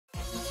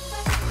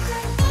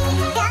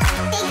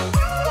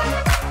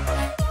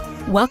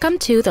Welcome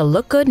to the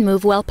Look Good,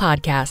 Move Well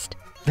podcast.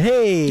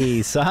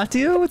 Hey,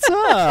 Satya, what's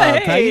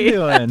up? Hey. How you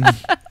doing?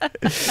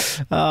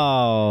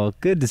 Oh,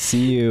 good to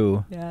see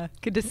you. Yeah,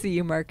 good to see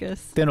you,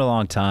 Marcus. Been a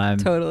long time.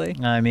 Totally.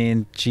 I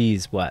mean,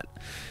 geez, what?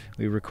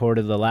 We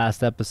recorded the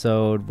last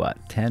episode,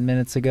 10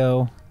 minutes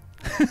ago?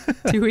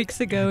 2 weeks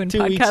ago in 2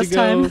 podcast weeks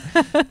ago,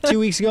 time. 2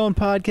 weeks ago in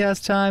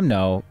podcast time?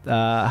 No.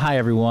 Hi,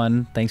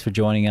 everyone. Thanks for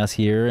joining us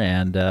here.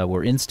 And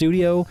we're in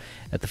studio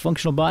at the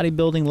Functional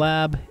Bodybuilding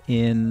Lab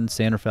in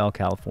San Rafael,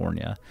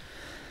 California.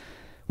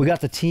 We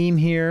got the team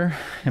here,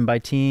 and by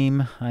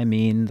team, I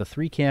mean the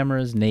three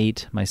cameras,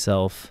 Nate,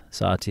 myself,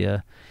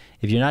 Satya.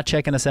 If you're not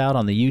checking us out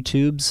on the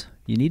YouTubes,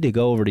 you need to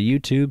go over to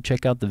YouTube,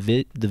 check out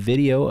the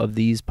video of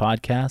these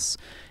podcasts.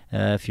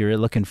 If you're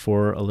looking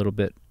for a little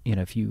bit,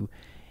 if you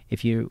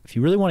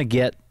really want to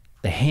get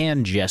the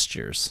hand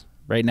gestures.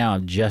 Right now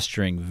I'm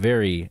gesturing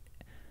very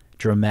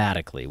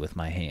dramatically with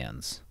my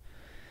hands.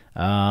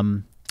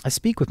 I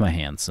speak with my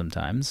hands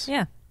sometimes.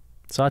 Yeah.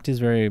 Satya's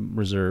very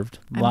reserved.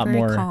 I'm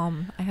very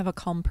calm. I have a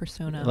calm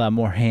persona. A lot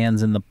more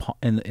hands in the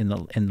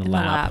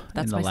lap.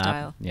 That's my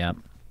style. Yeah.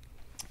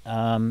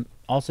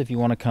 Also, if you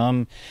want to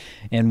come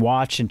and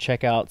watch and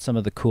check out some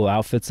of the cool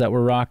outfits that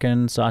we're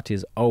rocking,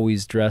 Satya's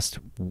always dressed,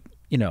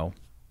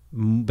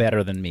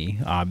 better than me,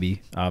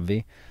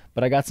 obvi.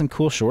 But I got some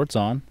cool shorts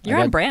on. You're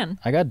on brand.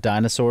 I got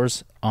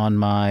dinosaurs on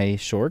my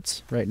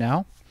shorts right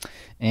now,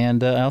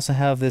 and I also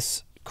have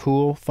this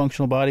cool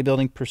Functional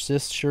Bodybuilding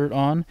Persist shirt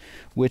on,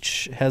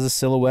 which has a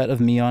silhouette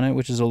of me on it,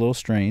 which is a little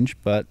strange,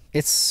 but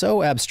it's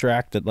so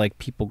abstract that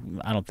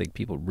I don't think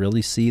people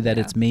really see that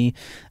it's me,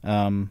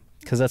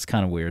 because that's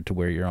kind of weird to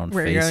wear your own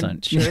face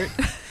on shirt.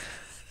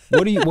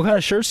 What kind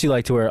of shirts do you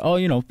like to wear?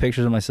 Oh,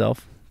 pictures of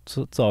myself.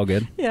 So it's all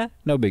good. Yeah.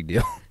 No big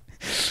deal.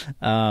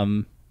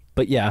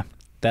 But yeah,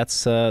 that's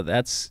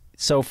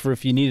so for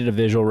if you needed a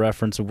visual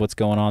reference of what's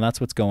going on, that's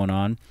what's going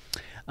on.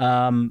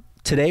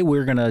 Today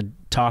we're gonna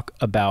talk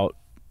about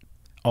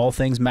all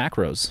things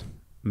macros.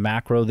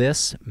 Macro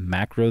this,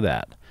 macro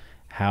that.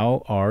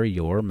 How are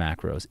your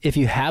macros? If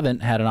you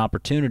haven't had an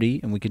opportunity,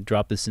 and we could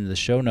drop this into the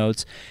show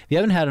notes, if you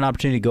haven't had an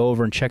opportunity to go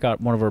over and check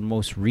out one of our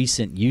most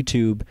recent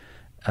YouTube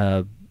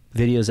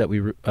videos that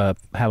we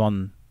have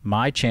on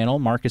my channel,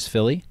 Marcus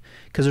Philly,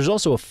 because there's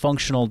also a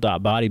functional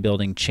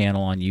bodybuilding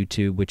channel on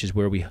YouTube, which is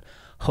where we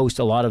host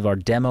a lot of our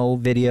demo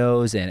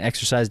videos and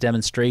exercise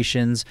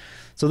demonstrations.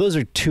 So those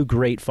are two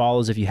great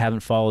follows if you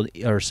haven't followed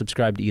or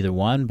subscribed to either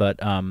one. But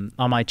on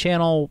my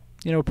channel,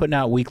 we're putting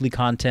out weekly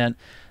content,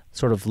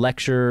 sort of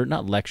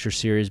not lecture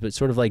series, but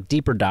sort of like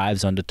deeper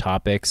dives onto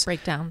topics.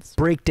 Breakdown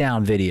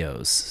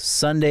videos.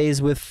 Sundays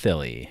with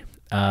Philly.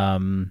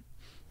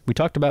 We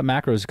talked about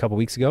macros a couple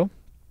weeks ago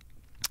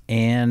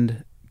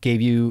and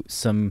gave you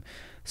some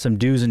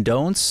do's and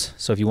don'ts.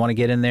 So if you want to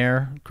get in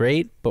there,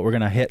 great. But we're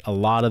going to hit a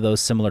lot of those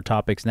similar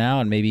topics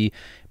now and maybe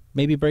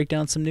break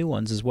down some new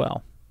ones as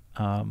well.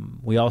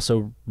 We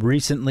also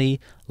recently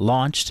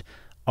launched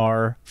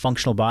our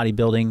Functional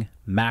Bodybuilding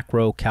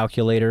Macro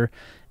Calculator,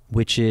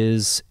 which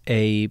is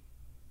a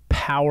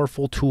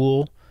powerful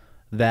tool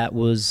that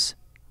was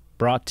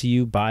brought to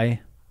you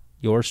by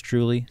yours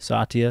truly,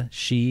 Satya.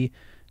 She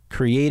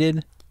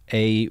created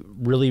a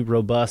really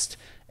robust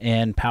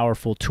and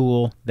powerful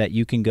tool that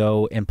you can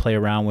go and play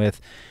around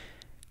with.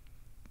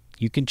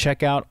 You can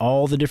check out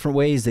all the different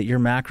ways that your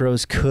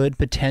macros could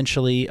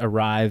potentially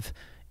arrive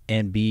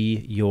and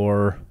be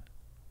your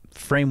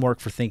framework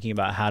for thinking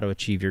about how to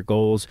achieve your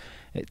goals.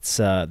 It's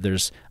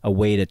there's a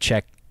way to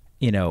check,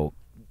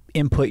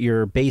 input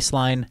your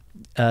baseline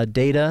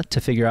data to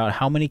figure out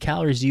how many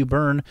calories do you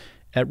burn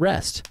at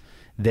rest.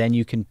 Then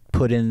you can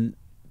put in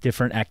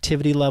different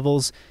activity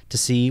levels to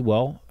see,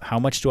 well, how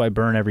much do I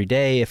burn every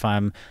day if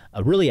I'm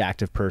a really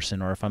active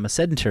person or if I'm a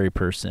sedentary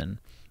person.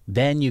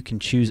 Then you can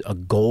choose a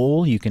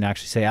goal. You can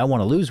actually say, I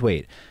want to lose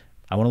weight.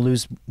 I want to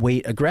lose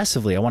weight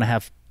aggressively. I want to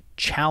have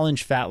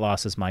challenge fat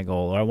loss as my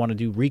goal, or I want to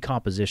do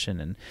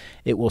recomposition, and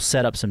it will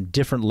set up some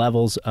different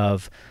levels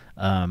of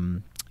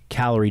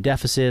calorie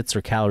deficits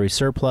or calorie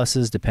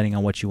surpluses depending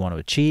on what you want to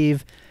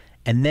achieve.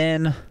 And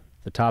then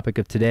the topic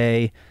of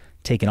today,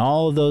 taking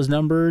all of those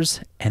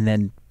numbers and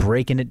then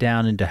breaking it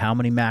down into how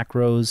many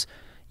macros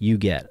you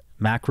get.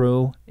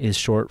 Macro is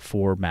short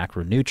for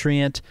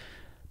macronutrient.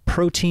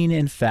 Protein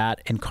and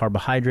fat and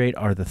carbohydrate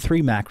are the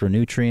three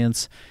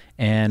macronutrients,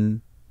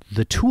 and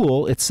the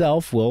tool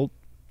itself will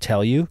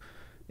tell you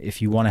if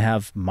you want to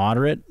have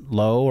moderate,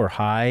 low, or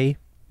high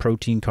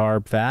protein,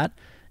 carb, fat.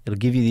 It'll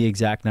give you the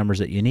exact numbers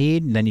that you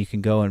need, and then you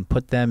can go and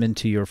put them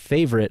into your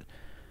favorite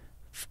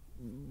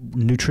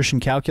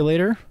nutrition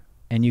calculator,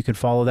 and you can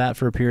follow that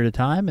for a period of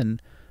time and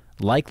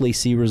likely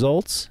see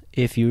results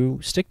if you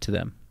stick to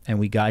them, and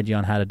we guide you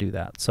on how to do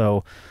that.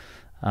 So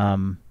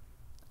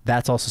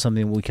that's also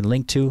something we can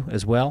link to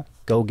as well.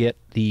 Go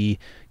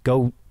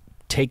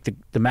take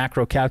the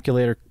macro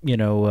calculator,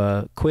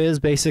 quiz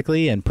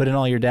basically, and put in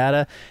all your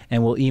data,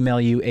 and we'll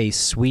email you a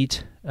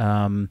sweet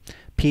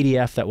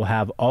PDF that will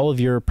have all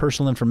of your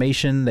personal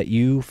information that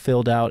you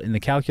filled out in the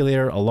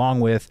calculator,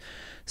 along with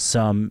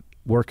some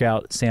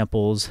workout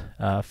samples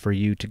for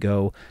you to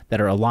go that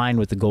are aligned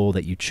with the goal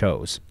that you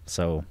chose.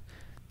 So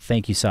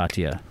thank you,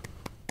 Satya.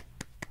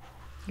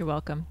 You're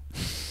welcome.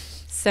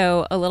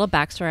 So a little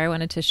backstory I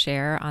wanted to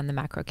share on the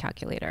macro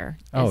calculator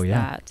is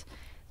that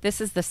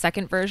this is the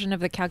second version of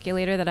the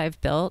calculator that I've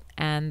built.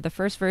 And the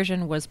first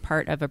version was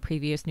part of a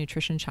previous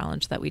nutrition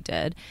challenge that we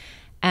did.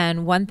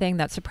 And one thing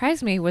that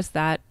surprised me was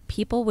that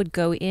people would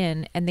go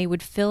in and they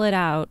would fill it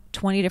out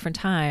 20 different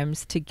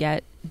times to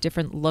get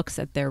different looks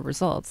at their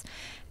results.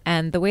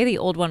 And the way the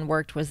old one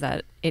worked was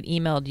that it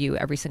emailed you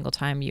every single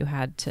time you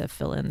had to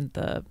fill in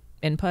the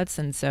inputs.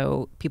 And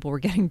so people were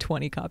getting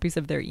 20 copies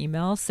of their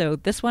email. So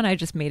this one, I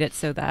just made it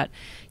so that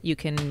you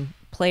can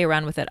play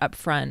around with it up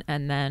front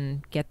and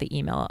then get the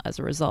email as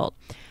a result.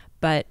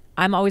 But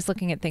I'm always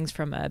looking at things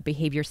from a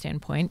behavior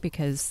standpoint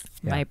because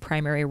my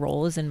primary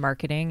role is in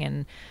marketing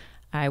and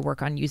I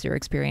work on user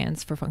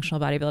experience for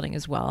functional bodybuilding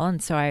as well.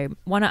 And so I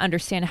want to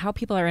understand how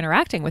people are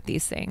interacting with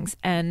these things.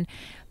 And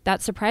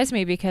that surprised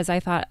me because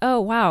I thought, oh,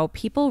 wow,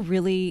 people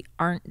really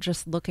aren't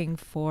just looking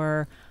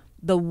for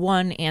the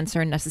one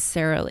answer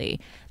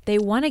necessarily. They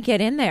want to get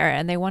in there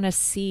and they want to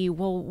see,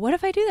 well, what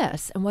if I do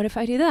this? And what if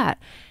I do that?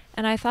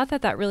 And I thought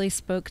that that really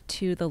spoke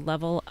to the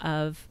level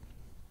of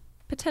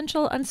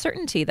potential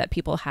uncertainty that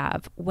people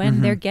have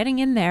when they're getting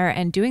in there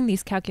and doing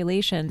these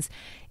calculations.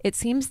 It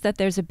seems that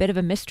there's a bit of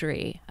a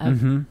mystery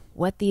of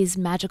what these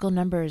magical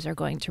numbers are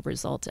going to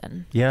result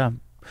in. Yeah.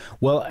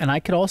 Well, and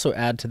I could also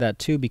add to that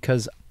too,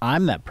 because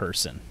I'm that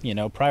person, you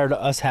know, prior to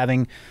us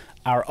having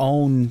our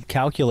own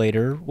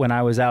calculator, when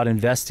I was out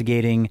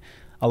investigating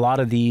a lot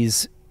of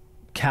these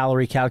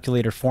calorie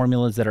calculator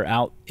formulas that are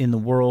out in the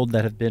world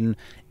that have been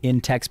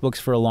in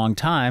textbooks for a long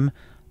time,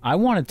 I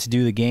wanted to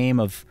do the game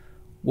of,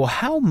 well,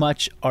 how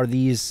much are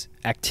these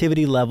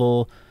activity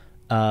level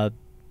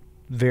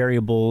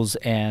variables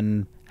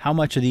and how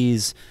much of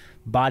these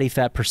body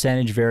fat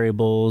percentage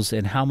variables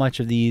and how much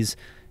of these,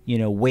 you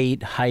know,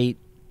 weight, height,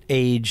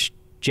 age,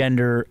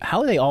 gender, how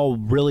are they all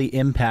really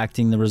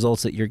impacting the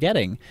results that you're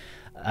getting?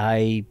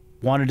 I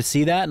wanted to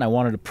see that, and I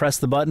wanted to press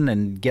the button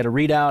and get a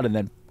readout and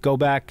then go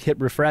back, hit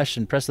refresh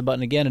and press the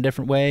button again a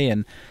different way.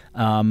 And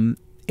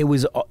it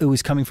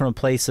was coming from a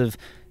place of,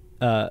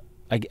 I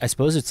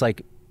suppose it's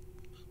like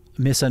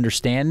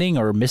misunderstanding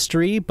or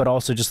mystery, but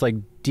also just like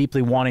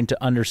deeply wanting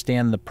to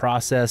understand the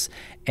process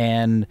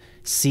and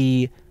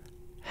see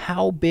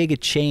how big a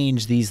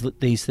change these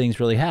things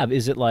really have.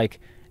 Is it like,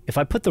 if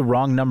I put the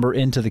wrong number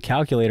into the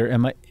calculator,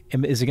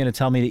 is it going to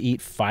tell me to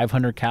eat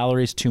 500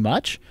 calories too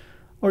much?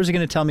 Or is it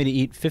going to tell me to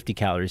eat 50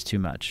 calories too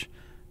much?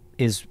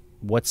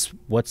 What's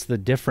the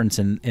difference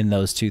in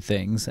those two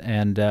things?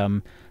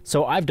 And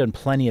so I've done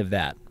plenty of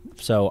that.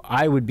 So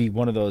I would be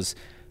one of those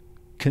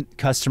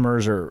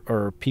customers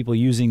or people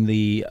using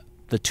the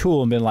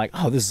tool and been like,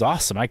 oh, this is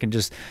awesome. I can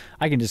just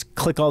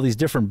click all these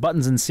different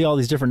buttons and see all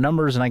these different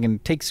numbers, and I can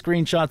take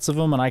screenshots of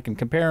them and I can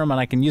compare them and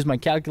I can use my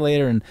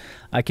calculator and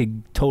I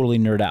could totally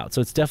nerd out.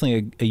 So it's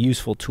definitely a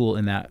useful tool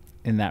in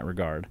that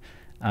regard.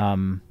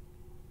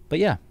 But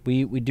yeah,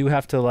 we do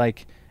have to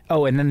like,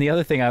 oh, and then the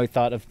other thing I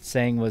thought of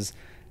saying was,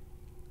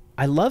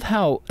 I love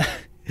how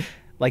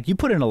like you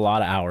put in a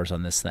lot of hours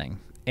on this thing,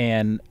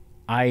 and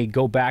I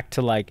go back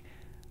to like,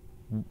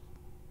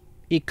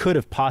 it could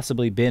have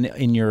possibly been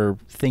in your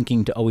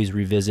thinking to always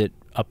revisit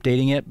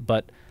updating it,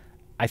 but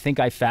I think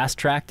I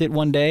fast-tracked it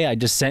one day. I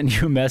just sent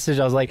you a message.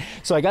 I was like,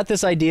 so I got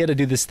this idea to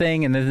do this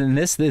thing, and then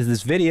this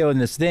video, and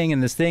this thing,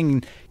 and this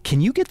thing.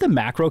 Can you get the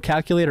macro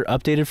calculator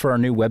updated for our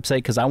new website?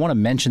 Because I want to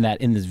mention that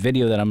in this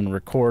video that I'm going to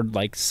record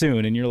like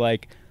soon. And you're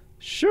like,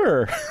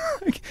 sure,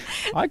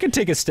 I can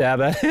take a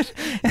stab at it.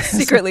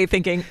 Secretly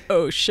thinking,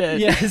 oh, shit.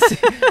 Yes.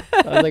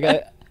 I was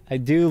like, I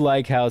do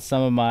like how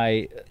some of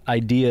my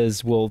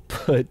ideas will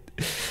put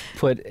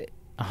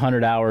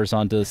 100 hours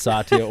onto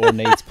Satya or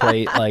Nate's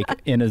plate, like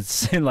in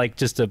like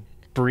just a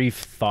brief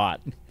thought.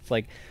 It's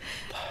like,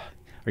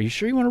 are you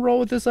sure you want to roll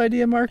with this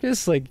idea,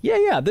 Marcus? Like,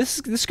 yeah, this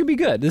could be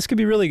good. This could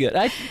be really good.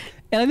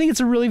 And I think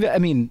it's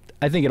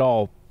I think it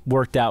all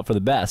worked out for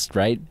the best,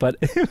 right? But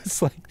it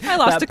was like, I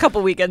lost a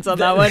couple weekends on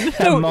that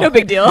one. No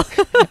big deal.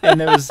 And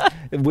there was,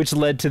 which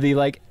led to the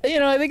like,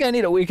 I think I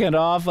need a weekend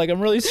off. Like,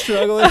 I'm really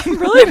struggling. I'm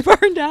really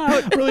burned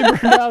out.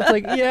 It's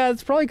like, yeah,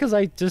 it's probably because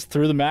I just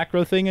threw the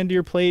macro thing into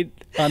your plate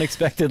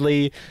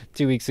unexpectedly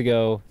 2 weeks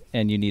ago,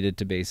 and you needed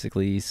to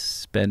basically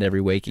spend every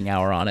waking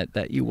hour on it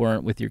that you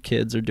weren't with your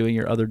kids or doing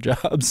your other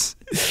jobs.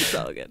 It's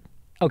all good.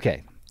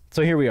 Okay,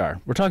 so here we are.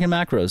 We're talking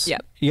macros.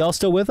 Yep. Y'all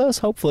still with us?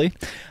 Hopefully.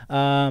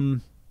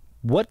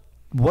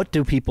 What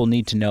do people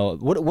need to know?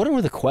 What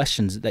are the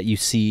questions that you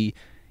see?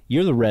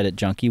 You're the Reddit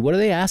junkie. What are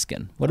they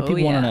asking? What do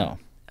people want to know?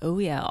 Oh,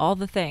 yeah, all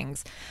the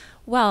things.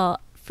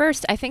 Well,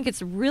 first, I think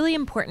it's really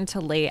important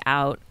to lay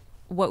out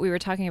what we were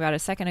talking about a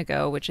second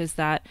ago, which is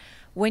that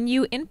when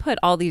you input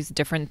all these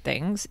different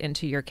things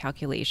into your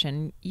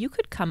calculation, you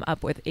could come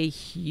up with a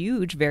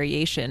huge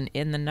variation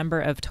in the number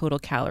of total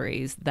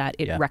calories that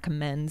it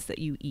recommends that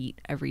you eat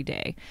every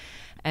day.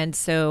 And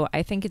so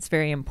I think it's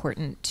very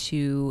important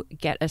to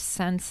get a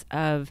sense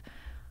of,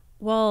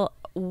 well,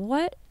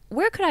 what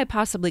where could I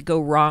possibly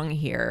go wrong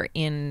here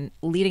in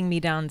leading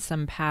me down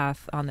some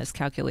path on this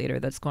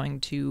calculator that's going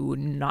to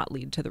not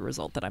lead to the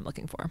result that I'm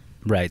looking for?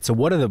 Right. So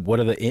what are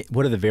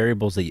the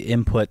variables that you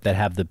input that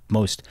have the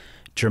most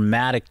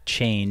dramatic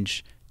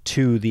change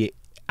to the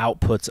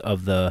outputs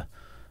of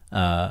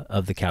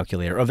the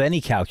calculator, of any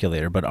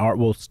calculator, but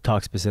we'll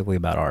talk specifically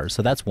about ours.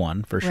 So that's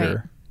one for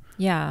sure.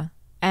 Yeah.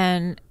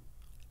 And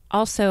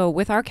also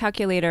with our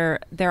calculator,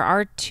 there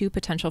are two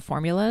potential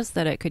formulas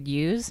that it could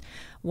use.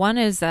 One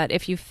is that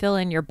if you fill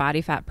in your body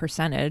fat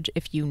percentage,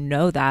 if you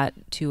know that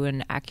to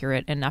an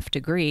accurate enough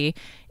degree,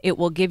 it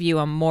will give you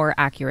a more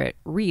accurate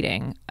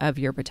reading of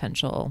your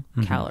potential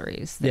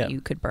calories that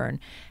you could burn.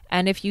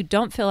 And if you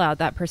don't fill out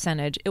that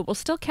percentage, it will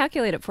still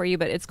calculate it for you,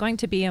 but it's going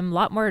to be a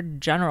lot more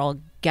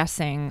general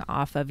guessing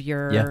off of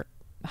your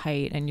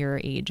height and your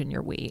age and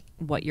your weight,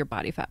 what your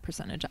body fat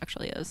percentage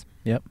actually is.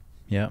 Yep.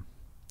 Yeah.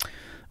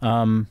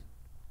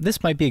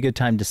 This might be a good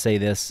time to say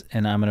this,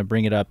 and I'm going to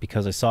bring it up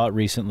because I saw it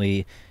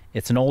recently.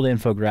 It's an old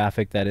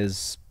infographic that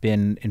has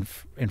been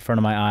in front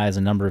of my eyes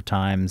a number of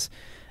times.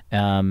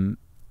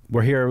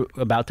 We're here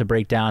about to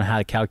break down how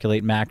to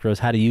calculate macros,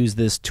 how to use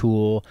this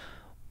tool,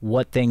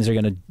 what things are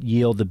going to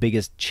yield the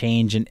biggest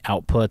change in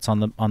outputs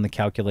on the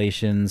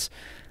calculations.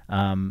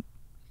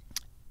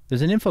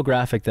 There's an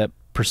infographic that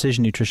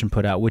Precision Nutrition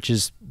put out, which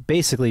is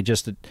basically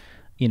just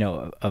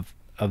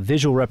a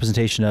visual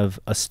representation of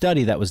a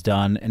study that was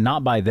done, and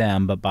not by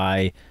them, but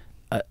by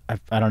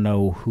I don't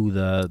know who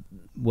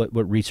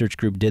what research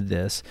group did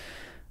this,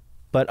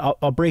 but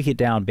I'll break it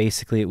down.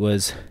 Basically, it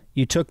was,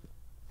 you took,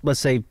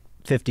 let's say,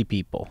 50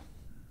 people.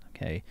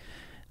 Okay,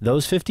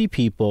 those 50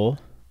 people,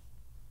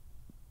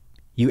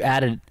 you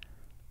added,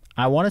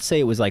 I want to say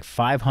it was like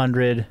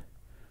 500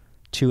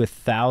 to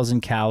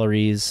 1,000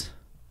 calories.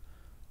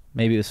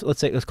 Maybe it was,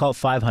 let's call it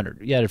 500.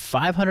 You added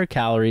 500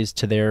 calories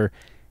to their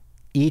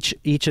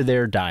each of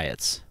their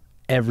diets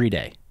every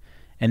day,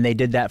 and they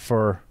did that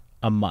for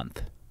a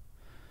month.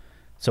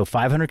 So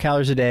 500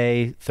 calories a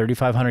day,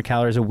 3,500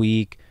 calories a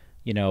week.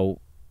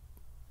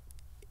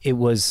 It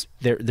was,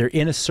 they're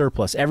in a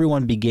surplus.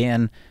 Everyone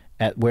began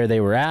at where they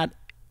were at.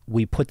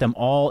 We put them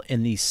all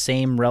in the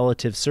same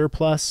relative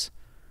surplus.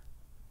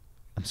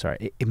 I'm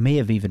sorry, it may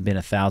have even been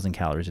 1,000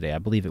 calories a day. I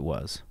believe it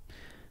was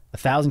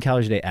 1,000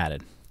 calories a day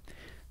added.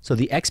 So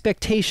the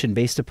expectation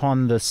based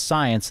upon the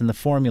science and the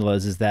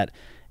formulas is that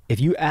if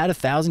you add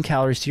 1,000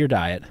 calories to your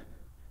diet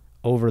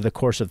over the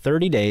course of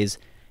 30 days,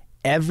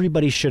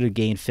 everybody should have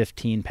gained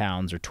 15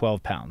 pounds or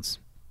 12 pounds,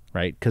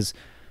 right? Because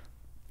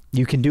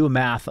you can do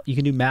math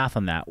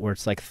on that, where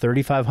it's like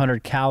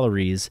 3,500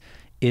 calories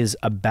is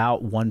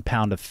about 1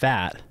 pound of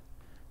fat.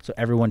 So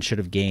everyone should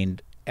have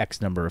gained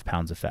X number of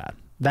pounds of fat.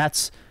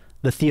 That's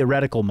the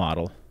theoretical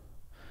model.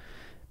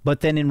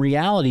 But then in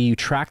reality, you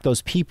track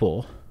those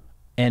people,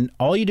 and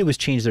all you did was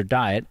change their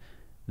diet.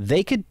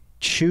 They could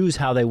choose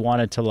how they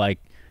wanted to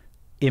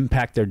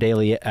impact their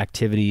daily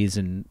activities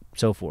and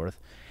so forth.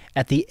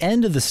 At the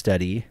end of the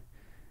study,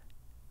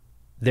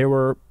 there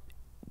were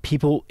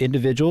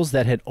individuals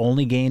that had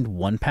only gained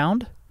 1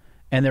 pound,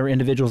 and there were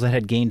individuals that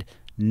had gained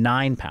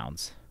 9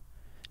 pounds.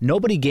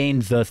 Nobody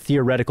gained the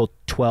theoretical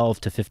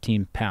 12 to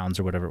 15 pounds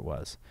or whatever it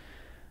was.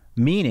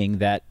 Meaning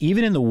that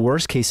even in the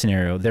worst case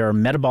scenario, there are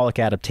metabolic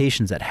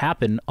adaptations that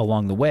happen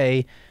along the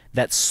way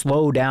that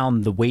slow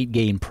down the weight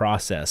gain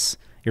process.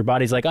 Your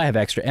body's like, I have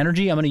extra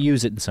energy, I'm going to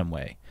use it in some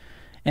way.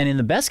 And in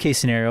the best case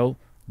scenario,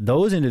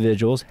 those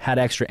individuals had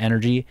extra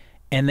energy,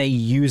 and they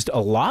used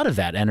a lot of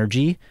that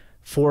energy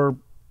for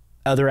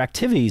other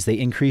activities. They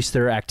increased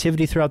their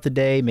activity throughout the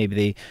day. Maybe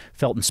they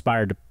felt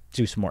inspired to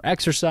do some more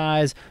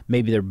exercise.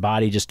 Maybe their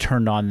body just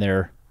turned on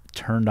their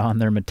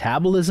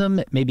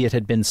metabolism. Maybe it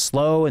had been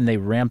slow and they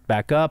ramped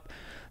back up.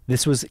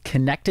 This was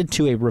connected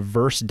to a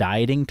reverse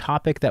dieting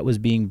topic that was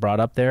being brought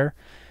up there.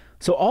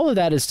 So all of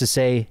that is to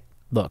say,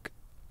 look,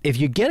 if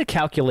you get a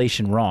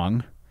calculation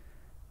wrong,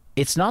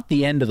 it's not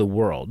the end of the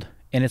world.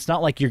 And it's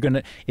not like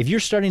if you're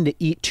starting to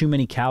eat too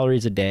many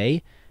calories a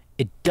day,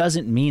 it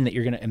doesn't mean that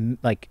you're going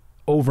to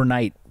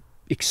overnight,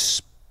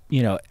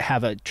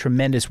 have a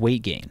tremendous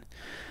weight gain.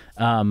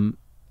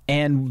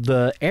 And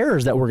the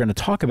errors that we're going to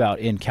talk about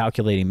in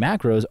calculating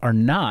macros are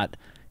not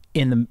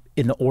in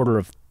the order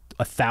of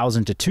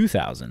 1,000 to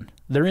 2,000.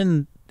 They're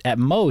in at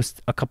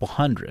most a couple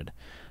hundred.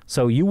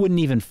 So you wouldn't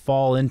even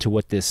fall into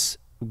what this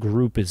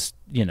group is,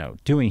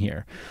 doing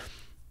here.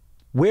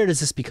 Where does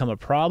this become a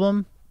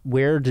problem?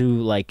 Where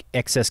do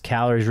excess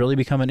calories really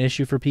become an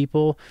issue for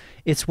people?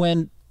 It's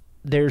when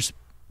there's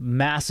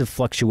massive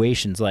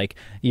fluctuations, like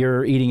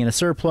you're eating in a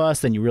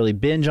surplus, then you really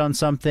binge on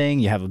something,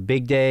 you have a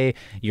big day,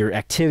 your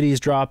activity is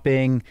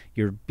dropping,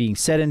 you're being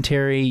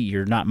sedentary,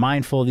 you're not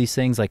mindful of these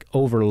things,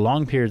 over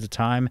long periods of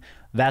time.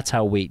 That's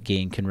how weight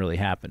gain can really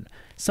happen.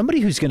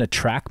 Somebody who's going to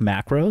track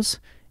macros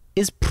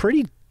is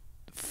pretty,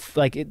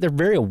 they're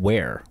very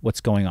aware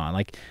what's going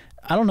on.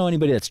 I don't know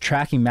anybody that's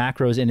tracking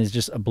macros and is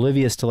just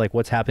oblivious to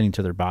what's happening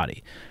to their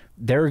body.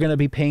 They're going to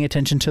be paying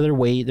attention to their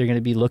weight. They're going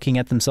to be looking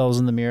at themselves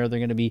in the mirror. They're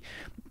going to be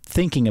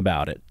thinking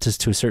about it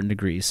just to a certain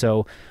degree.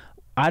 So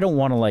I don't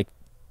want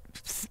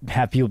to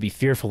have people be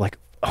fearful,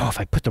 oh, if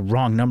I put the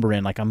wrong number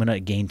in, like I'm going to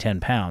gain 10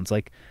 pounds.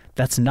 Like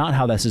that's not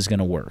how this is going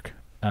to work.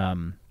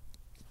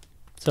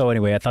 So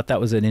anyway, I thought that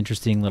was an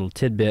interesting little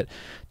tidbit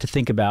to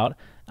think about.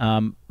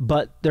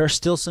 But there are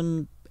still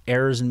some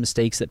errors and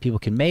mistakes that people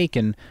can make,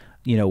 and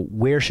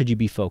where should you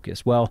be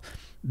focused? Well,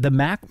 the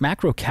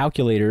macro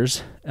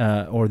calculators,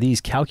 or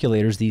these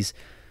calculators,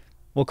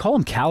 we'll call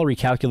them calorie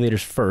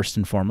calculators first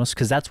and foremost,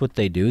 because that's what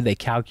they do. They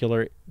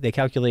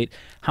calculate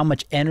how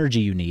much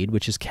energy you need,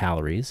 which is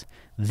calories.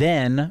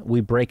 Then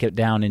we break it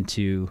down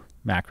into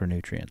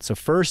macronutrients. So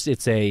first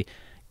it's a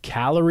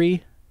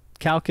calorie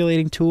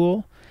calculating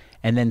tool,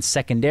 and then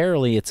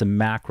secondarily it's a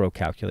macro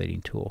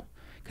calculating tool,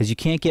 because you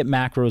can't get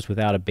macros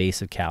without a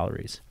base of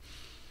calories.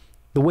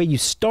 The way you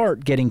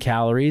start getting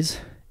calories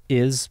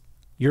is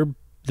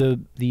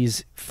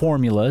these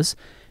formulas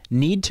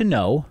need to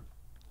know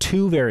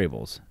two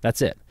variables.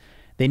 That's it.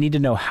 They need to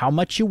know how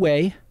much you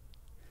weigh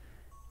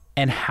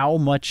and how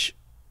much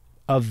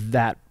of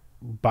that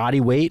body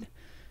weight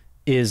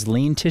is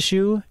lean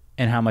tissue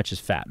and how much is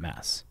fat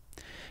mass.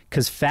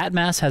 Because fat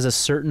mass has a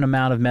certain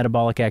amount of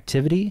metabolic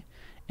activity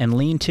and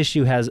lean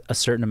tissue has a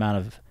certain amount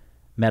of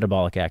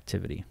metabolic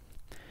activity.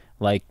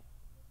 Like,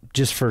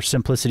 just for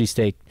simplicity's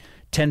sake,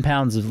 10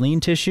 pounds of lean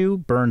tissue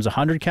burns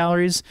 100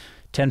 calories,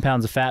 10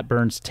 pounds of fat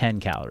burns 10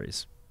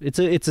 calories. It's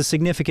a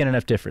significant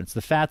enough difference.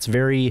 The fat's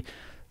very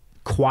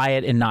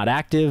quiet and not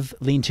active.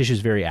 Lean tissue is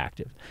very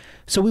active.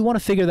 So we want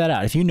to figure that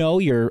out. If you know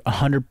you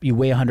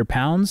weigh 100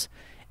 pounds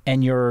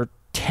and you're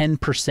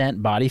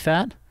 10% body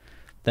fat,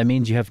 that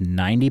means you have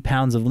 90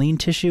 pounds of lean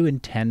tissue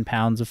and 10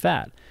 pounds of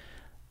fat.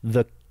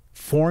 The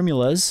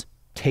formulas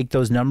take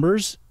those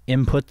numbers,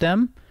 input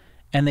them,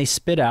 and they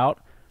spit out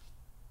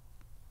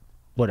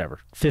whatever,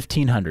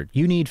 1,500.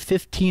 You need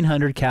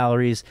 1,500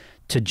 calories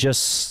to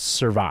just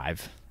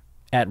survive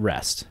at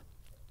rest.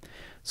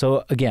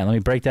 So again, let me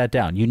break that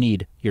down. You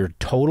need your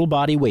total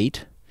body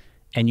weight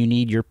and you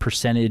need your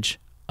percentage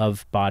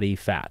of body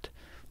fat.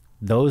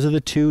 Those are the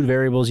two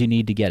variables you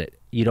need to get it.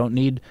 You don't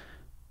need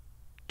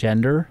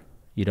gender,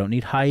 you don't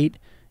need height,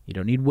 you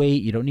don't need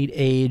weight, you don't need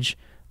age.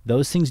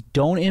 Those things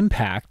don't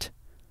impact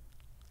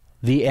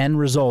the end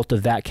result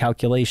of that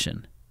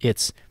calculation.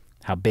 It's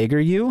how big are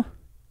you,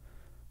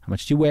 how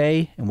much do you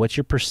weigh, and what's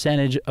your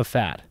percentage of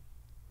fat.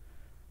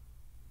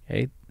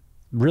 Okay?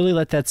 Really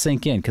let that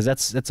sink in, because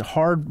that's a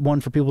hard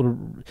one for people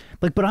to,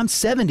 like, but I'm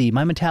 70,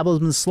 my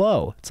metabolism is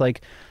slow. It's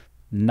like,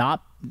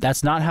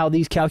 that's not how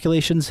these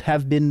calculations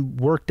have been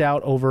worked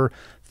out over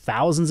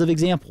thousands of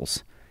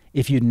examples.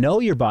 If you know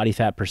your body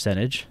fat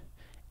percentage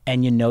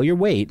and you know your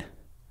weight,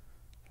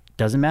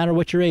 doesn't matter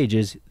what your age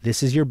is,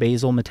 this is your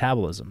basal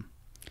metabolism.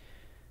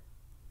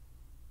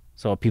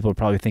 So people are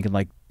probably thinking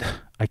like,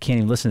 I can't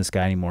even listen to this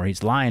guy anymore.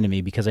 He's lying to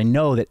me, because I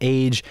know that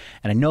age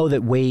and I know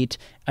that weight,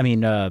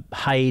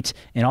 height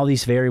and all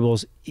these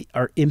variables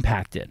are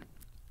impacted.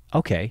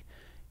 Okay,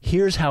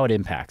 here's how it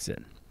impacts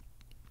it.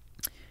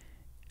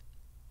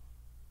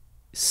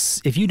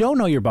 If you don't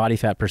know your body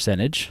fat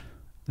percentage,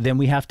 then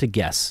we have to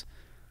guess.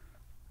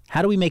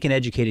 How do we make an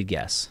educated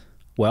guess?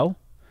 Well,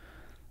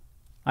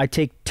 I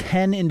take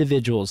 10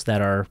 individuals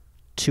that are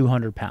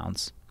 200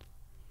 pounds.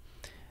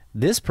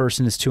 This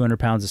person is 200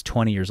 pounds is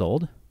 20 years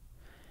old.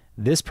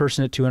 This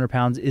person at 200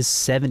 pounds is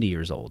 70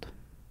 years old.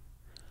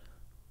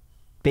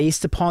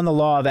 Based upon the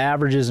law of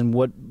averages and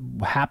what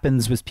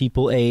happens with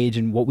people age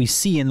and what we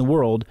see in the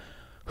world,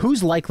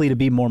 who's likely to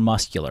be more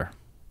muscular?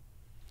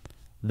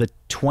 The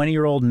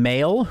 20-year-old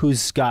male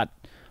who's got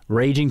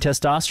raging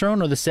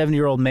testosterone, or the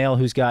 70-year-old male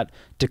who's got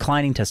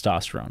declining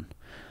testosterone?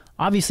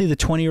 Obviously, the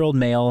 20-year-old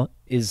male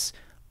is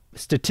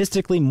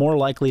statistically more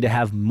likely to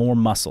have more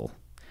muscle.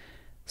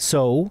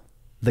 So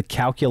the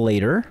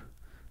calculator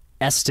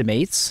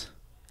estimates,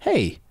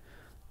 hey,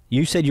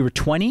 you said you were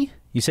 20,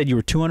 you said you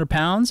were 200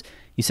 pounds,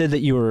 you said that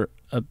you were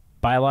a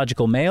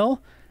biological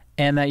male,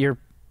 and that you're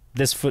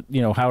this foot,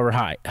 however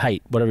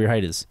height, whatever your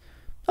height is.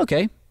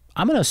 Okay,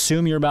 I'm going to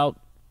assume you're about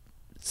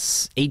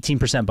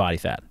 18% body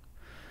fat.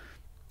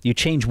 You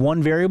change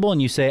one variable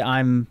and you say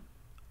I'm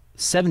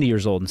 70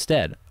 years old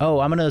instead. Oh,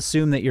 I'm going to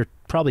assume that you're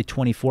probably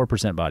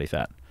 24% body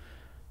fat.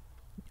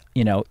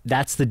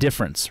 That's the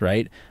difference,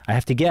 right? I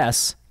have to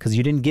guess because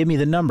you didn't give me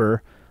the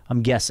number.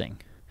 I'm guessing.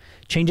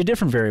 Change a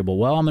different variable.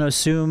 Well, I'm going to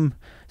assume,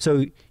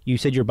 so you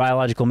said you're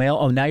biological male.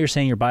 Oh, now you're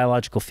saying you're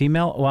biological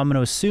female. Well, I'm going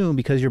to assume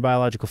because you're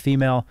biological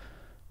female,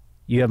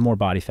 you have more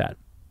body fat.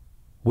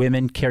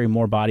 Women carry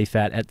more body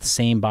fat at the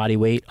same body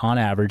weight on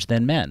average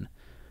than men,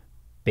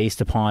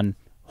 based upon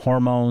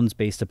hormones,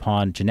 based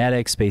upon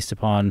genetics, based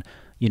upon,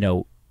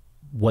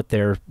 what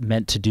they're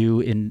meant to do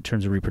in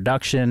terms of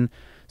reproduction.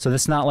 So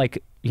that's not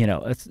like,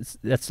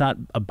 that's not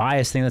a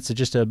bias thing. That's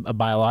just a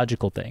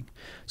biological thing.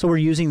 So we're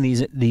using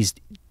these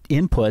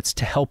inputs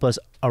to help us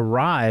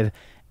arrive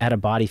at a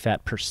body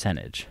fat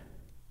percentage.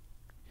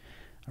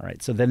 All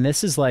right. So then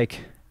this is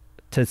like,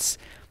 to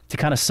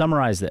kind of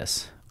summarize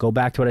this, go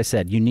back to what I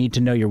said. You need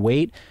to know your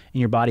weight and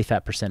your body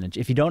fat percentage.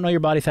 If you don't know your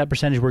body fat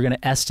percentage, we're going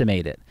to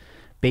estimate it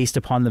based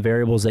upon the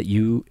variables that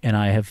you and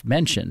I have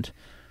mentioned.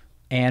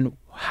 And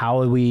how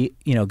are we,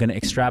 going to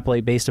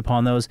extrapolate based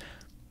upon those?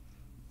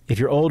 If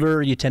you're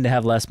older, you tend to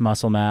have less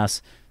muscle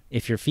mass.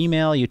 If you're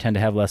female, you tend to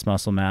have less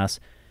muscle mass.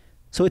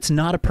 So it's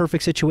not a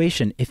perfect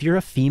situation. If you're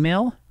a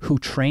female who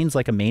trains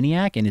like a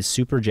maniac and is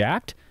super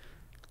jacked,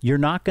 it's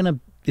not going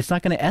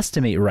to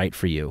estimate right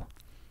for you.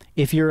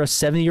 If you're a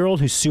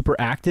 70-year-old who's super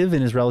active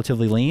and is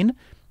relatively lean,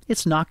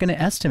 it's not going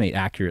to estimate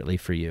accurately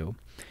for you.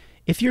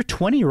 If you're a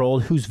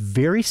 20-year-old who's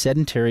very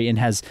sedentary and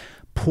has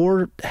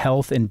poor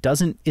health and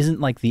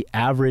isn't like the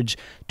average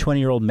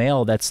 20-year-old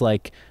male that's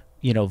like,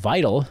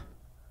 vital,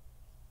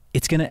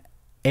 it's going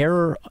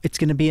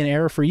to be an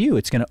error for you.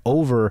 It's going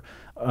to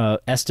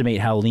estimate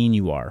how lean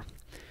you are.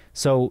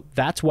 So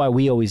that's why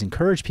we always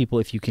encourage people,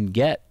 if you can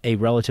get a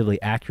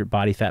relatively accurate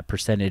body fat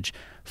percentage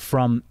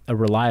from a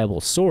reliable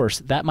source,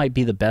 that might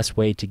be the best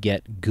way to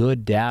get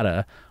good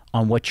data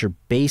on what your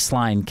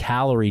baseline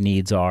calorie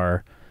needs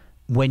are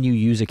when you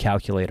use a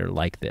calculator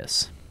like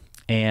this.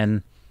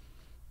 And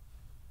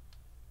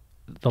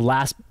the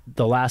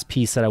last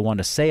piece that I want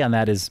to say on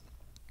that is,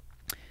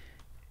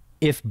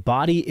 if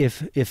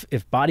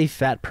body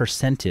fat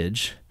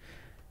percentage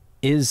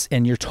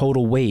and your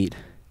total weight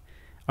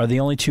are the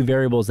only two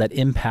variables that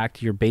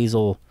impact your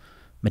basal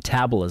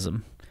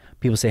metabolism,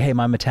 people say, hey,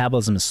 my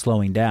metabolism is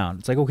slowing down.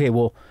 It's like, okay,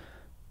 well,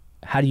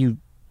 how do you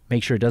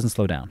make sure it doesn't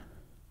slow down?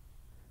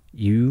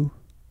 You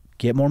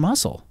get more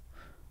muscle,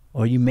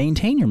 or you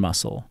maintain your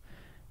muscle.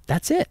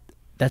 That's it.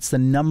 That's the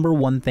number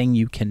one thing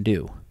you can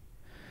do.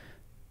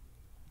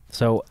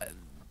 So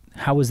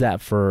how was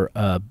that for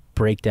a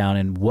breakdown,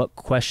 and what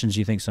questions do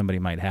you think somebody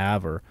might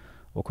have, or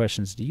what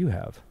questions do you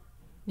have?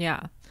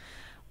 Yeah.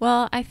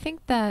 Well, I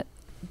think that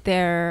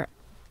there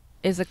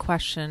is a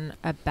question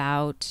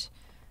about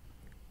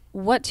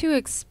what to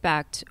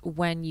expect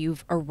when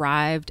you've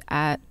arrived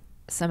at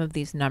some of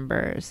these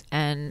numbers.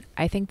 And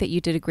I think that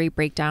you did a great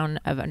breakdown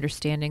of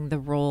understanding the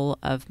role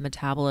of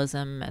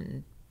metabolism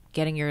and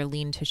getting your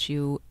lean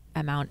tissue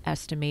amount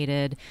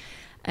estimated.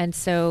 And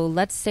so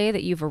let's say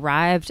that you've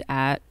arrived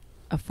at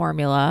a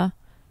formula,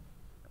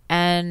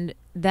 and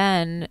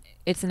then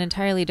it's an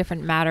entirely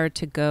different matter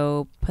to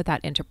go put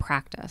that into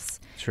practice.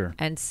 Sure.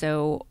 And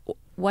so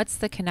what's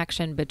the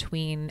connection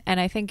between, and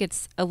I think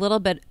it's a little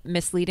bit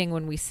misleading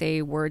when we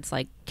say words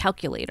like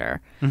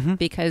calculator,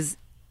 because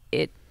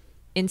it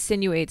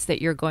insinuates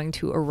that you're going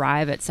to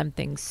arrive at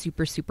something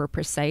super, super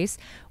precise,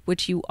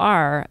 which you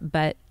are,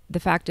 but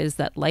the fact is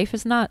that life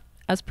is not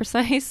as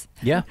precise.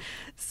 Yeah.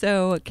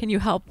 So can you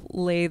help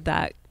lay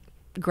that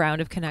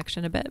ground of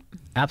connection a bit?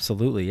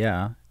 Absolutely.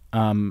 Yeah.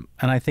 And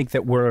I think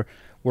that we're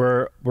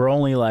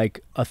only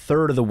like a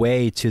third of the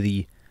way to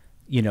the,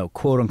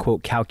 quote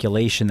unquote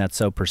calculation that's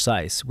so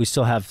precise. We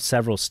still have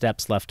several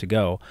steps left to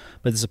go,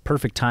 but it's a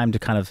perfect time to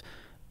kind of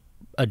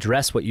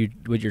address what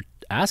you're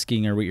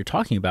asking, or what you're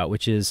talking about,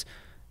 which is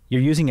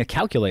you're using a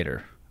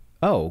calculator.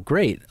 Oh,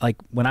 great. Like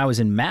when I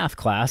was in math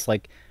class,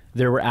 like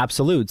there were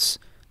absolutes.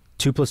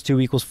 2 +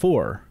 2 =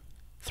 4.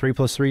 3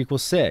 + 3 =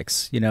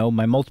 6.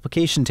 My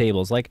multiplication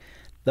tables, like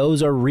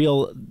those are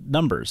real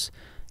numbers.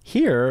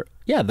 Here,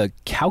 yeah, the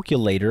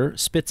calculator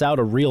spits out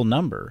a real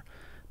number,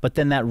 but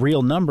then that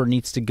real number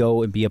needs to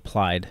go and be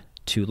applied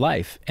to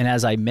life. And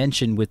as I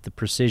mentioned with the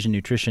precision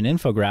nutrition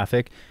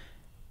infographic,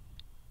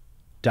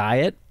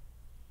 diet,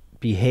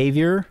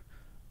 behavior,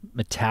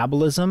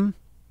 metabolism,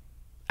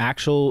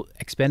 actual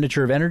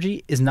expenditure of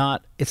energy it's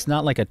not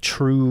like a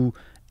true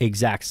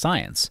exact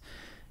science.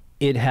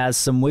 It has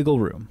some wiggle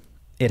room.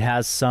 It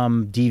has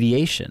some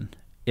deviation.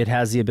 It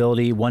has the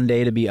ability one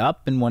day to be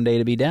up and one day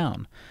to be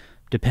down,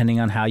 depending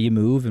on how you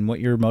move and what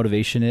your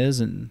motivation is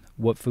and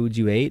what foods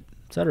you ate,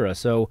 etc.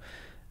 So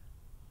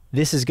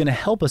this is going to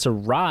help us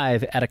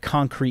arrive at a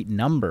concrete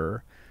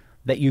number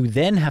that you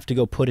then have to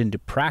go put into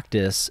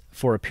practice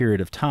for a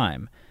period of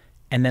time,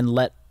 and then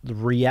let the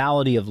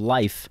reality of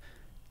life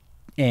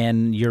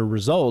and your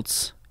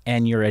results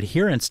and your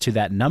adherence to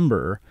that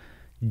number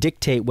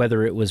dictate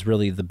whether it was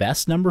really the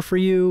best number for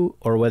you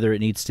or whether it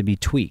needs to be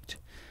tweaked.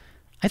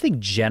 I think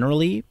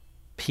generally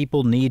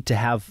people need to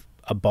have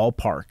a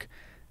ballpark.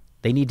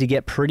 They need to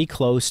get pretty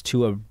close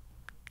to a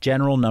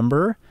general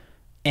number,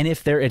 and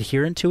if they're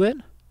adherent to it,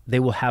 they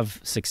will have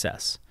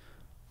success.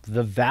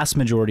 The vast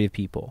majority of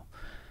people.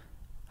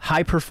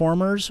 High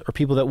performers, or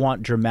people that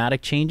want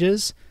dramatic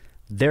changes,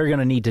 they're going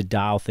to need to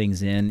dial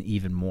things in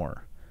even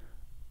more.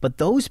 But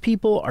those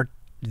people are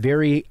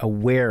very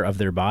aware of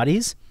their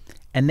bodies,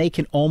 and they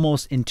can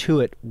almost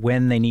intuit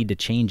when they need to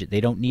change it.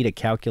 They don't need a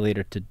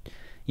calculator to,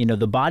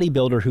 the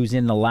bodybuilder who's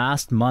in the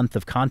last month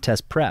of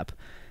contest prep,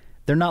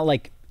 they're not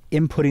like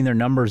inputting their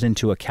numbers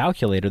into a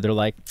calculator. They're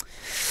like,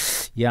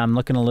 yeah, I'm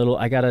looking a little,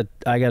 I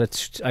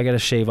gotta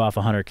shave off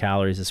 100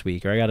 calories this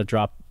week, or I gotta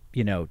drop,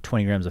 20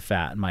 grams of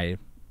fat in my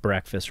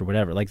breakfast or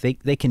whatever. Like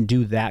they can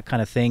do that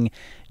kind of thing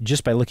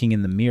just by looking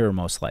in the mirror,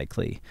 most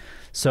likely.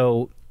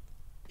 So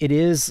it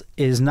is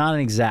not an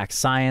exact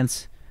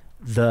science.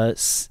 The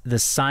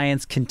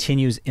science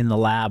continues in the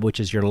lab, which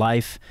is your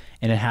life,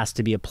 and it has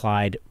to be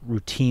applied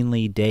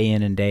routinely, day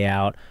in and day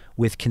out,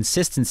 with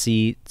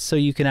consistency, so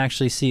you can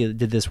actually see,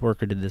 did this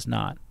work or did this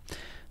not?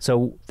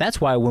 So that's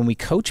why when we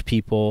coach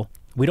people,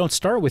 we don't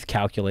start with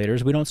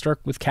calculators. We don't start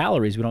with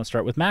calories. We don't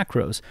start with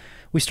macros.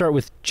 We start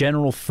with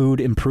general food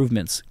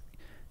improvements,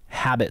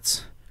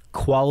 habits,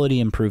 quality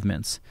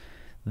improvements.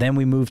 Then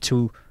we move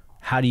to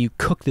how do you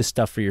cook this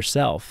stuff for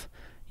yourself?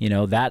 You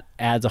know, that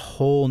adds a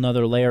whole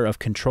nother layer of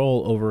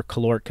control over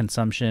caloric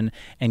consumption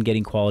and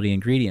getting quality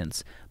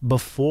ingredients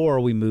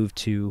before we move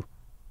to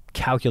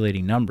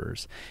calculating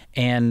numbers.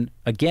 And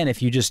again,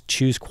 if you just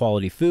choose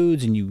quality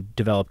foods and you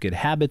develop good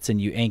habits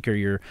and you anchor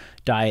your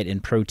diet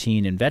in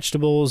protein and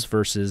vegetables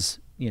versus,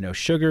 you know,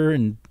 sugar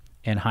and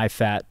high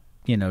fat,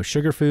 you know,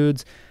 sugar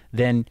foods,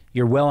 then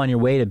you're well on your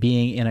way to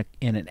being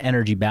in an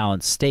energy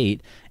balanced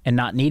state and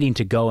not needing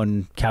to go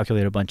and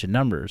calculate a bunch of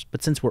numbers.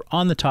 But since we're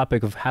on the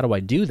topic of how do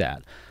I do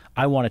that,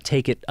 I want to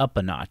take it up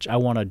a notch. I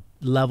want to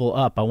level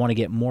up. I want to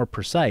get more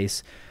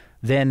precise.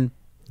 Then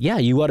yeah,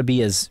 you want to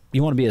be as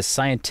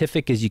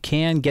scientific as you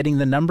can getting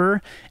the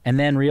number, and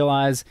then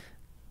realize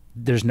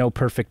there's no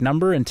perfect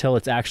number until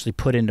it's actually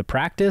put into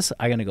practice.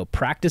 I'm going to go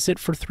practice it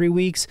for 3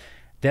 weeks.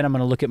 Then I'm going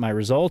to look at my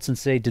results and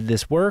say, did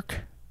this work?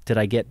 Did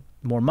I get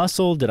more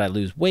muscle? Did I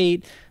lose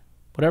weight?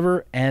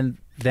 Whatever. And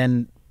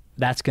then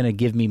that's going to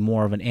give me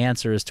more of an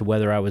answer as to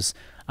whether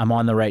I'm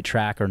on the right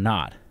track or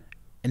not.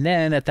 And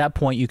then at that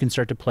point, you can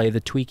start to play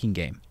the tweaking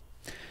game.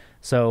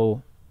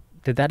 So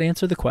did that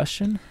answer the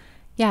question?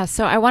 Yeah,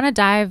 so I want to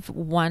dive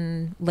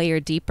one layer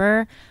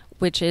deeper,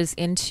 which is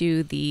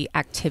into the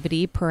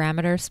activity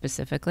parameter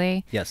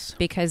specifically. Yes.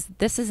 Because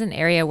this is an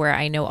area where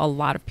I know a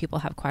lot of people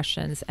have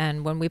questions.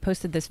 And when we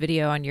posted this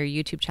video on your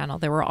YouTube channel,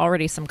 there were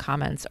already some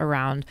comments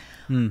around,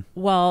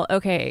 well,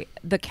 okay,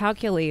 the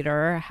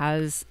calculator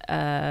has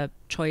a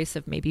choice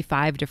of maybe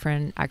 5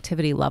 different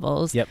activity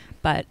levels, yep,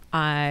 but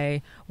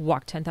I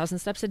walk 10,000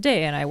 steps a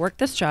day and I work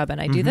this job and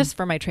I do this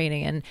for my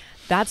training. And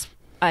that's,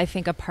 I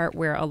think, a part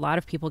where a lot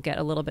of people get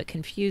a little bit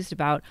confused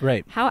about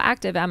how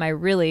active am I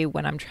really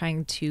when I'm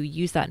trying to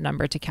use that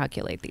number to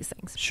calculate these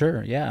things.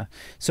 Sure, yeah.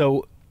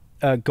 So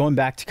going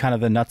back to kind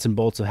of the nuts and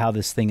bolts of how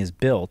this thing is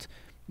built,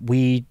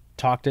 I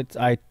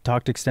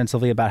talked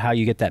extensively about how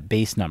you get that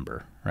base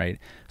number, right?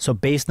 So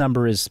base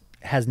number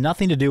has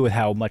nothing to do with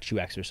how much you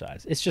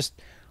exercise. It's just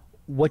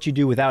what you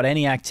do without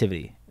any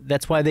activity.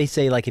 That's why they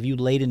say, like, if you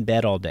laid in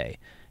bed all day,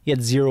 you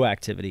had 0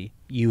 activity,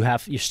 you're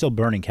still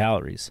burning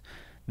calories.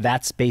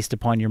 That's based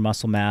upon your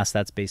muscle mass.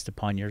 That's based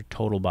upon your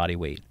total body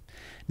weight.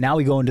 Now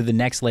we go into the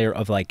next layer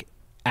of like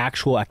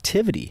actual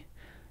activity.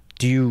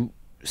 Do you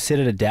sit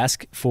at a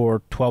desk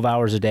for 12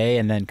 hours a day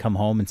and then come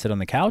home and sit on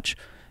the couch?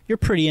 You're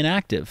pretty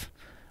inactive.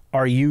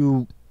 Are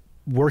you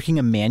working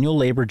a manual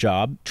labor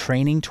job,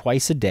 training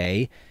twice a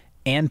day,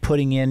 and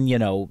putting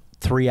in,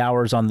 3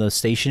 hours on the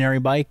stationary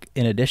bike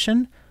in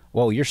addition?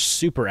 Well, you're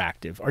super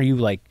active. Are you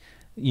like,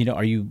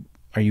 are you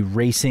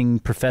racing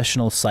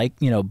professional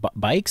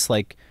bikes?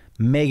 Like,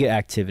 mega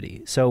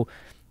activity. So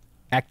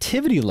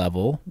activity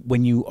level,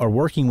 when you are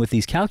working with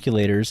these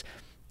calculators,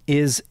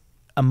 is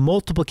a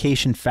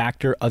multiplication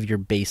factor of your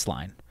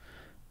baseline.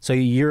 So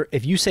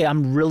if you say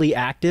I'm really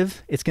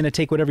active, it's going to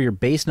take whatever your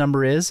base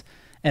number is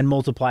and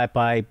multiply it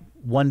by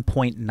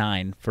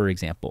 1.9, for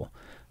example.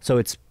 So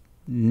it's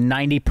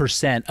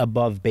 90%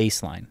 above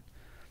baseline.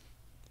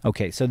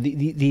 Okay, so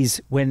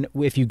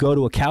if you go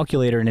to a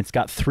calculator and it's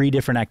got 3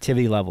 different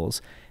activity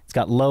levels, it's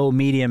got low,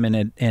 medium,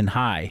 and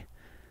high.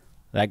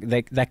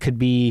 That could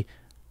be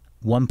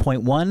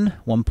 1.1,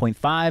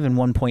 1.5, and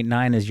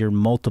 1.9 as your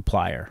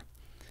multiplier.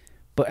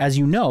 But as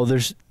you know,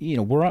 there's,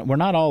 we're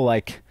not all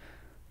like,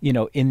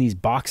 in these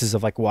boxes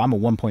of like, well, I'm a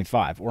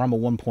 1.5 or I'm a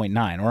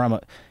 1.9 or I'm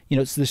a,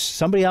 there's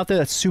somebody out there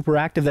that's super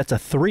active that's a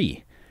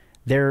 3.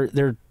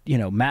 They're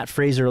Matt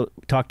Fraser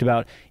talked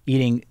about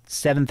eating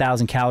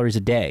 7,000 calories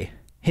a day.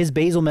 His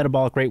basal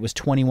metabolic rate was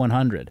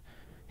 2,100.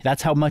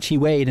 That's how much he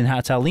weighed and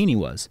that's how lean he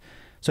was.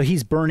 So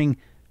he's burning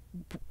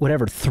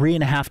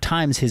 3.5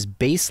 times his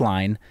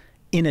baseline.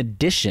 In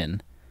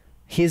addition,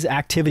 his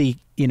activity,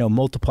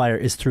 multiplier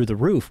is through the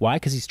roof. Why?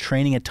 Because he's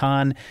training a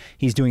ton.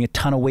 He's doing a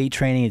ton of weight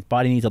training. His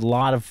body needs a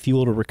lot of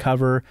fuel to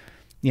recover.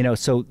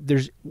 So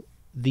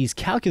these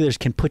calculators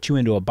can put you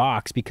into a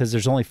box because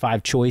there's only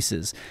 5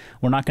 choices.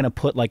 We're not going to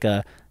put like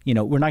we're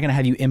not going to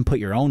have you input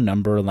your own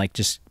number and like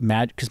just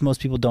because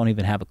most people don't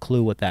even have a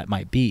clue what that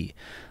might be.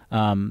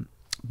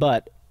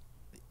 But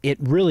it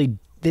really,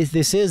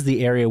 this is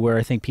the area where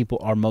I think people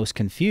are most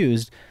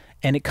confused,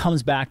 and it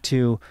comes back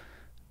to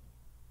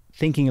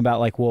thinking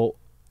about like, well,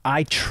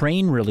 I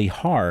train really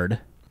hard,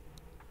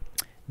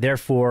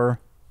 therefore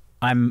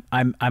I'm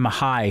a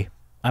high.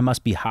 I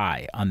must be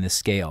high on this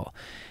scale,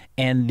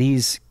 and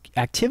these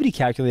activity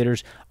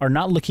calculators are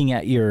not looking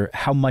at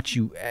how much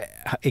you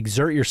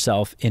exert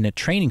yourself in a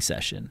training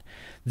session.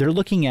 They're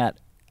looking at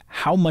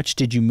how much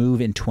did you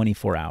move in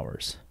 24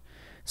 hours.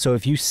 So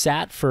if you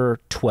sat for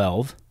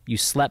 12, you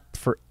slept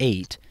for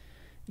 8,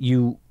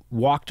 you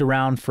walked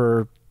around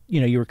for,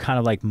 you were kind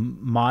of like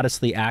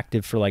modestly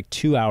active for like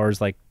 2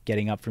 hours, like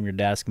getting up from your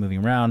desk,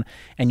 moving around,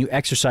 and you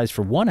exercised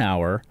for 1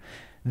 hour,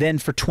 then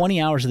for 20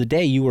 hours of the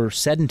day, you were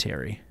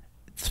sedentary.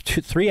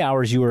 3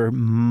 hours, you were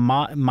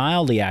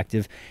mildly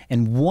active,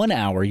 and 1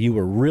 hour, you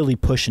were really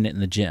pushing it in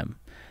the gym.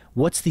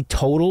 What's the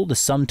total, the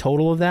sum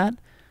total of that?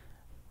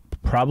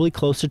 Probably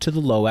closer to the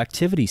low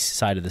activity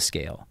side of the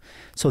scale.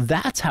 So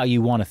that's how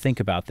you want to think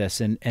about this.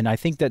 And I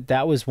think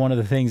that was one of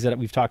the things that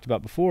we've talked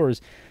about before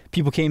is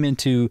people came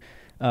into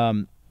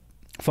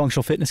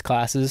functional fitness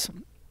classes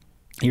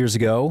years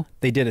ago.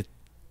 They did a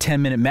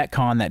 10-minute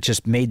Metcon that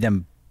just made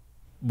them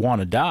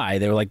want to die.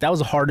 They were like, that was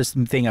the hardest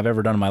thing I've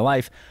ever done in my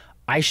life.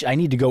 I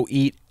need to go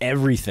eat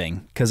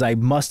everything because I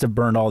must have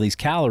burned all these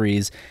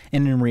calories.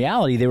 And in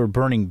reality, they were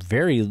burning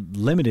very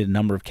limited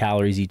number of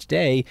calories each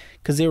day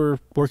because they were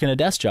working a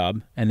desk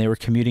job and they were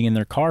commuting in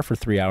their car for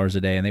 3 hours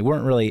a day and they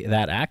weren't really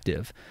that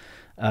active.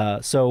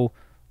 So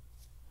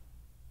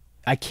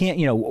I can't,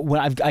 when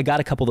I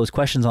got a couple of those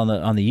questions on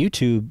the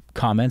YouTube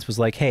comments was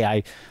like,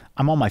 hey,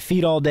 I'm on my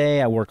feet all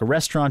day. I work a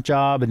restaurant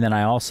job and then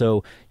I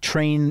also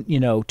train,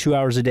 2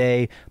 hours a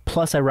day.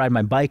 Plus I ride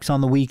my bikes on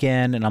the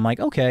weekend. And I'm like,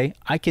 okay,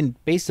 I can,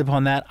 based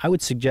upon that, I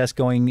would suggest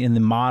going in the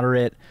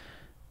moderate,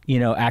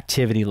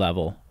 activity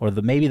level or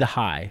maybe the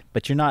high,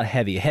 but you're not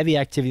heavy. Heavy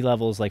activity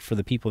level is like for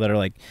the people that are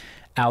like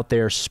out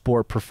there,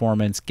 sport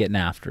performance, getting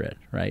after it.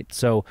 Right.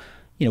 So,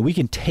 we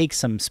can take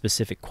some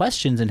specific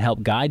questions and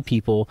help guide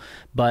people,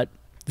 but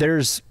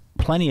there's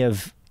plenty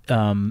of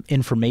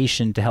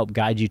information to help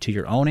guide you to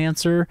your own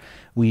answer.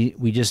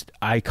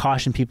 I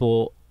caution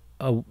people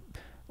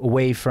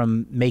away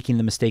from making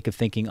the mistake of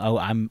thinking, oh,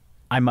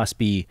 I must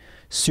be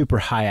super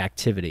high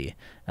activity.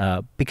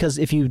 Because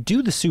if you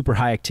do the super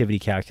high activity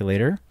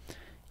calculator,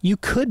 you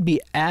could be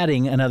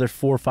adding another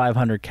 400 or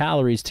 500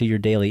 calories to your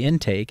daily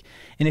intake.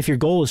 And if your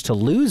goal is to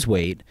lose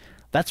weight,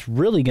 that's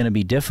really going to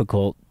be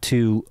difficult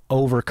to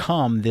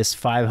overcome this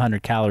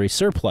 500 calorie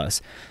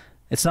surplus.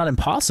 It's not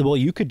impossible.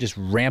 You could just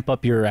ramp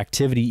up your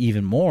activity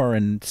even more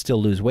and still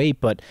lose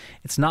weight, but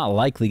it's not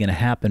likely going to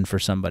happen for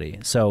somebody.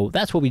 So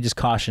that's what we just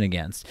caution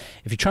against.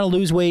 If you're trying to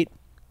lose weight,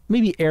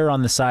 maybe err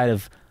on the side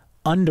of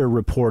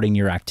under-reporting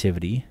your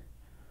activity,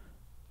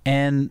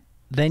 and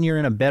then you're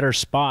in a better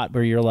spot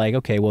where you're like,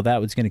 okay, well, that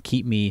was going to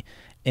keep me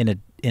in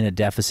a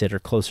deficit or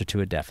closer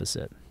to a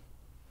deficit.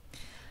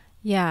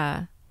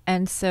 Yeah.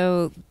 And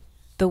so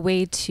the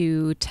way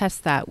to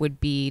test that would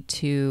be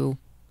to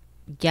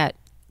get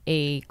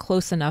a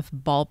close enough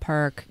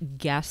ballpark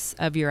guess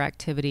of your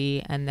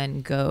activity and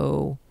then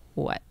go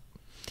what?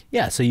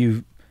 Yeah, so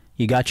you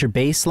got your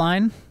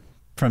baseline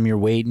from your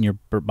weight and your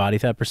body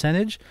fat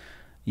percentage.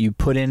 You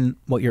put in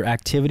what your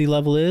activity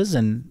level is,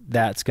 and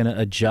that's going to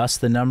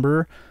adjust the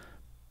number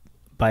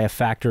by a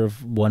factor of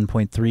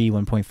 1.3,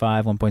 1.5,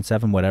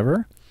 1.7,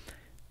 whatever.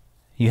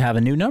 You have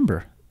a new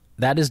number.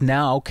 That is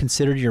now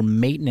considered your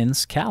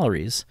maintenance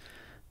calories.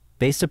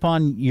 Based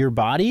upon your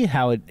body,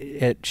 how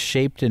it's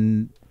shaped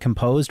and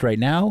composed right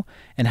now,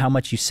 and how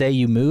much you say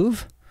you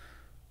move,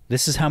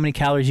 this is how many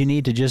calories you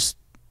need to just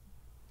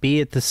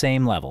be at the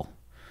same level.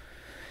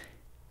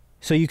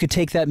 So you could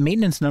take that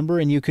maintenance number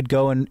and you could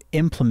go and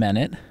implement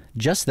it,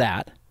 just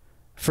that,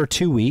 for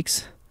 2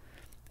 weeks.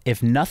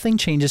 If nothing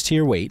changes to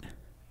your weight,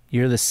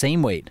 you're the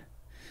same weight,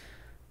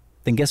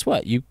 then guess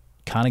what? You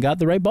kind of got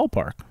the right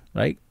ballpark,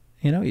 right?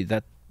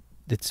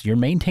 You're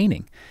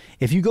maintaining.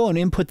 If you go and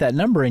input that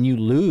number and you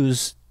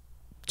lose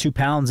 2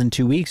 pounds in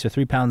 2 weeks or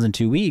 3 pounds in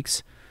 2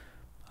 weeks,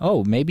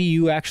 oh, maybe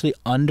you actually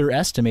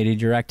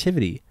underestimated your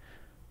activity.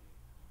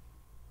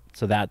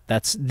 So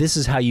this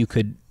is how you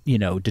could,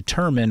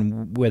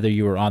 determine whether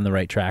you were on the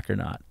right track or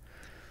not.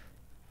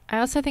 I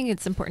also think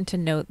it's important to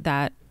note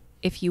that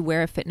if you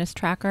wear a fitness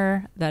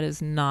tracker, that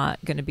is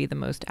not going to be the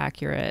most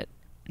accurate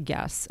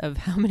guess of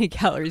how many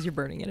calories you're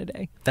burning in a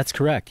day. That's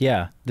correct.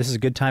 Yeah. This is a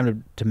good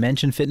time to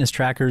mention fitness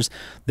trackers.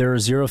 There are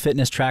 0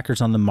 fitness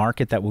trackers on the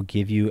market that will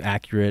give you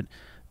accurate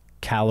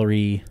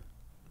calorie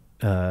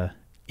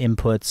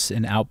inputs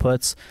and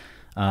outputs.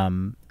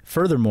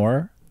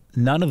 Furthermore,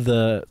 none of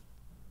the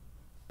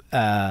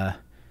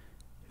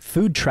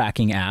food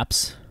tracking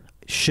apps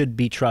should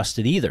be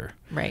trusted either.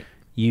 Right.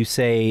 You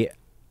say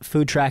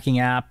food tracking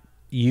app,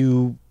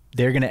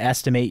 they're going to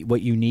estimate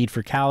what you need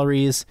for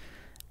calories.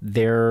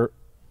 Their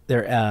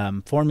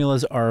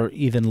formulas are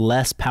even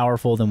less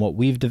powerful than what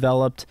we've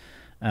developed.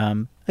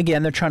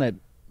 Again, they're trying to,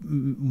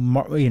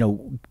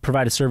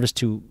 provide a service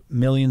to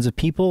millions of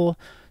people.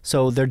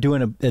 So they're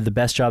doing the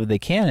best job that they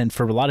can. And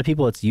for a lot of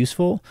people, it's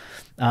useful.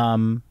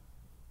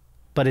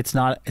 But it's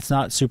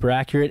not super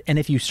accurate. And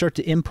if you start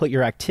to input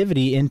your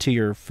activity into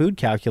your food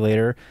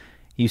calculator,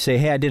 you say,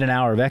 hey, I did an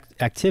hour of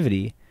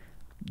activity.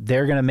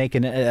 They're going to make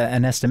an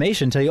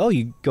estimation, tell you, oh,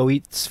 you go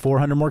eat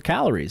 400 more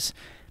calories.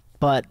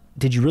 But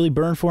did you really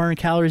burn 400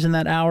 calories in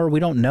that hour? We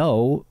don't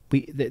know.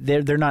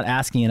 They're not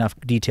asking enough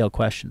detailed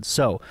questions.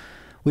 So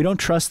we don't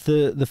trust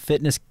the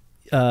fitness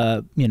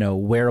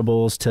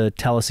wearables to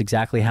tell us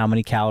exactly how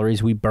many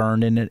calories we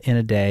burned in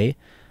a day.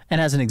 And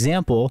as an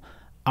example,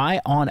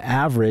 I on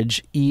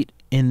average eat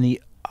in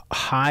the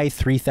high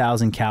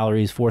 3,000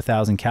 calories,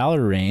 4,000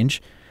 calorie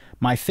range.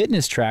 My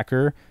fitness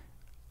tracker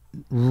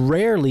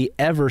rarely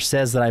ever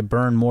says that I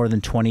burn more than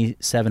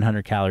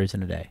 2,700 calories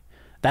in a day.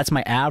 That's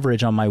my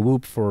average on my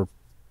Whoop for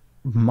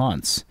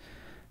months.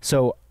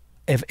 So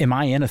am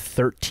I in a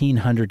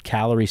 1,300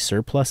 calorie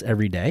surplus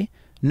every day?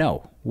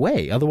 No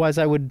way. Otherwise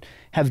I would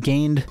have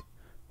gained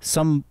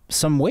some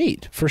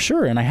weight for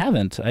sure. And I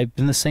haven't. I've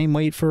been the same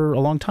weight for a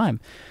long time.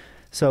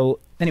 So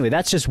anyway,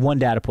 that's just one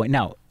data point.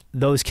 Now,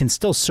 those can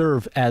still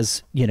serve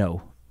as,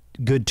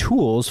 good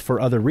tools for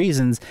other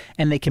reasons,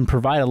 and they can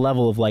provide a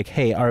level of like,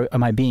 hey,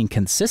 am I being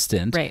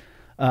consistent? Right.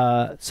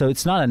 So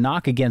it's not a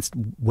knock against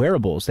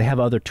wearables. They have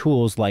other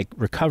tools like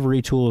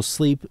recovery tools,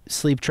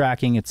 sleep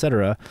tracking,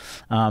 etc.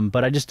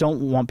 But I just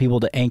don't want people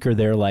to anchor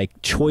their like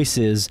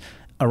choices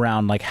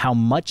around like how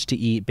much to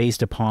eat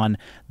based upon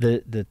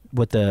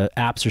what the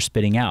apps are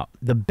spitting out.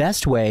 The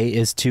best way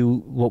is to,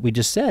 what we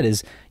just said,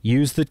 is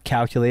use the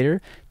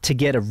calculator to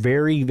get a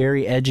very,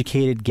 very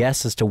educated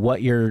guess as to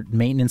what your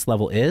maintenance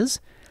level is.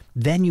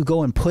 Then you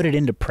go and put it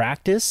into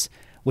practice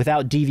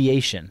without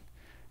deviation.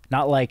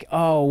 Not like,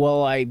 oh,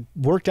 well, I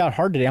worked out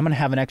hard today, I'm going to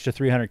have an extra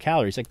 300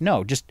 calories. Like,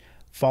 no, just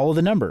follow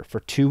the number for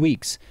 2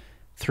 weeks,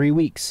 3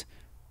 weeks.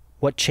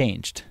 What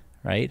changed,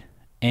 right?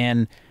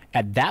 And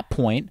at that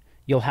point,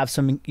 you'll have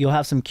some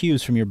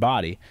cues from your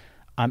body.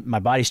 My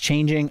body's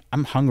changing.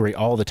 I'm hungry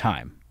all the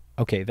time.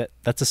 Okay,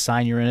 that's a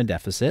sign you're in a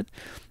deficit,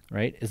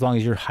 right? As long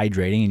as you're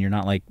hydrating and you're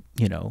not like,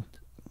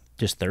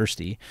 just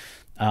thirsty.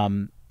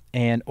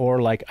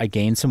 Or like I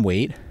gained some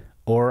weight,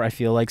 or I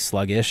feel like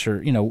sluggish,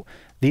 or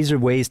these are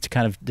ways to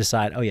kind of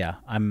decide, oh yeah,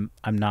 I'm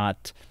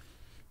not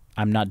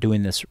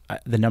doing this.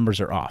 The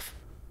numbers are off.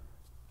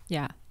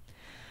 Yeah.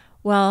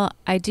 Well,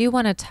 I do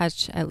want to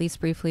touch at least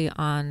briefly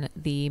on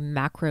the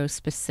macro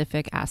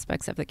specific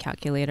aspects of the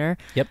calculator.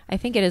 Yep. I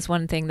think it is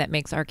one thing that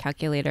makes our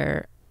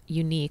calculator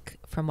unique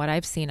from what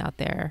I've seen out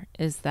there,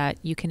 is that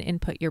you can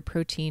input your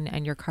protein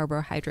and your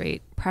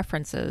carbohydrate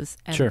preferences,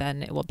 and Sure.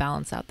 then it will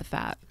balance out the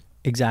fat.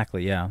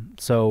 Exactly. Yeah.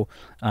 So,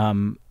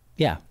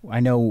 yeah, I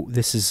know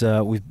this is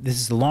this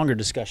is a longer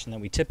discussion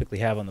than we typically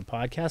have on the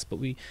podcast, but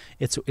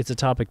it's a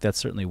topic that's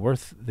certainly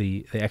worth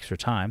the extra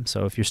time.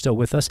 So if you're still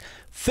with us,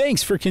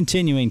 thanks for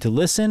continuing to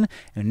listen.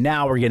 And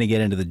now we're going to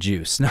get into the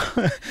juice.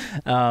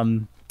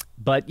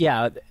 But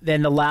yeah,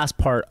 then the last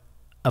part,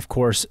 of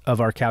course,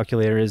 of our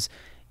calculator is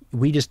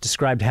we just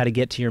described how to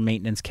get to your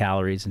maintenance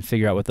calories and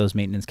figure out what those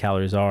maintenance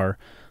calories are.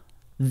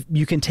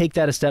 You can take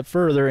that a step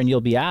further and you'll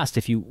be asked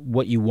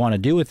what you want to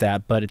do with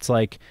that, but it's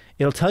like,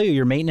 it'll tell you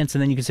your maintenance,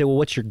 and then you can say, well,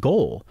 what's your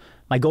goal?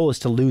 My goal is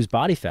to lose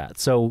body fat.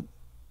 So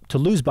to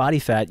lose body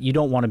fat, you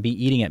don't want to be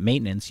eating at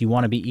maintenance. You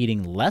want to be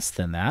eating less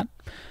than that.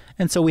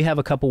 And so we have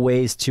a couple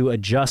ways to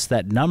adjust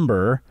that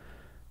number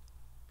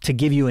to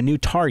give you a new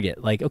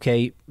target. Like,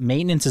 okay,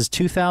 maintenance is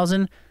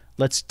 2,000.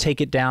 Let's take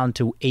it down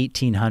to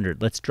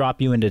 1,800. Let's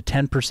drop you into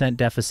 10%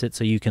 deficit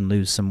so you can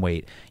lose some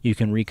weight. You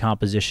can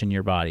recomposition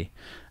your body.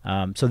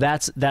 So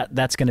that's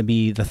going to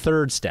be the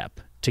third step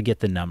to get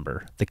the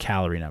number, the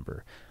calorie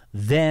number.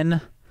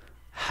 Then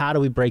how do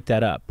we break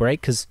that up, right?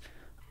 Because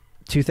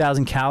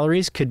 2,000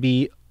 calories could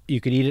be,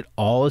 you could eat it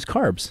all as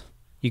carbs.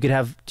 You could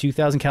have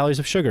 2,000 calories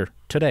of sugar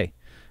today,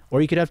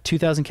 or you could have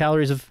 2,000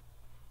 calories of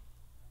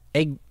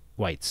egg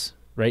whites,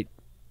 right?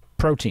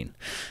 Protein,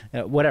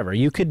 whatever.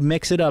 You could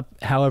mix it up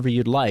however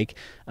you'd like.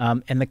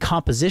 And the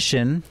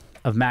composition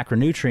of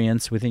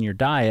macronutrients within your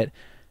diet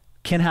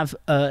can have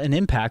an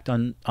impact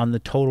on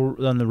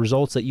the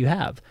results that you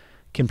have.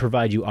 Can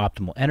provide you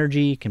optimal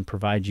energy, can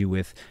provide you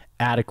with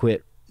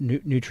adequate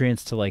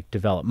nutrients to like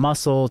develop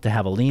muscle, to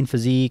have a lean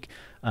physique.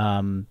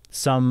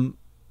 Some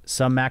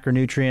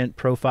macronutrient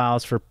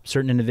profiles for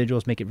certain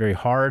individuals make it very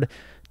hard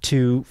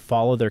to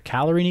follow their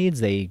calorie needs.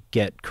 They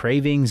get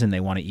cravings and they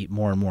want to eat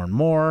more and more and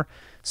more.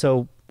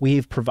 So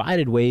we've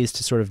provided ways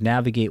to sort of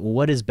navigate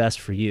what is best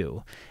for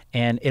you.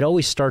 And it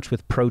always starts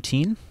with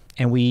protein,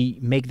 and we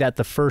make that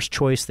the first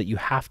choice that you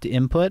have to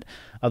input.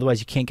 Otherwise,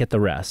 you can't get the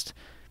rest.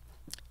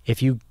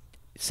 If you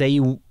say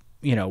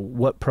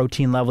what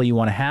protein level you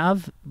want to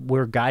have,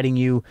 we're guiding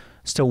you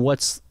as to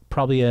what's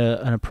probably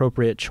an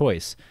appropriate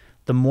choice.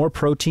 The more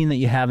protein that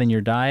you have in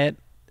your diet,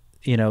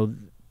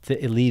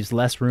 it leaves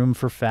less room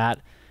for fat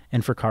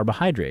and for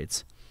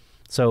carbohydrates.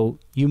 So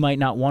you might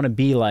not want to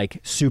be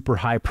like super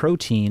high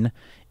protein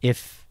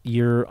if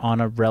you're on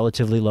a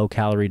relatively low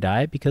calorie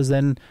diet, because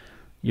then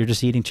you're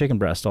just eating chicken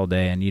breast all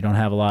day and you don't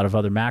have a lot of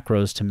other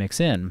macros to mix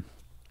in.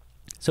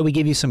 So we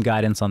give you some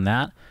guidance on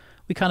that.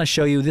 We kind of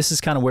show you this is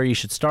kind of where you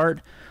should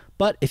start.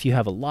 But if you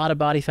have a lot of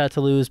body fat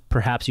to lose,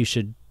 perhaps you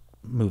should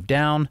move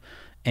down.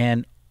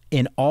 And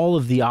in all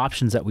of the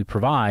options that we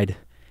provide,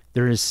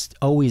 there is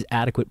always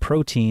adequate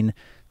protein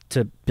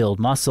to build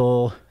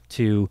muscle,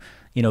 to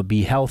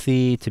be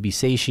healthy, to be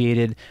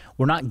satiated.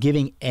 We're not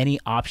giving any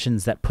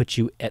options that put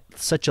you at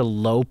such a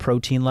low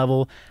protein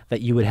level that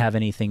you would have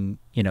anything,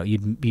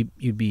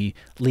 you'd be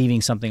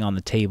leaving something on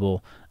the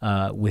table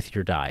with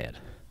your diet.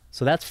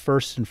 So that's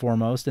first and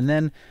foremost. And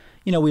then,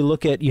 we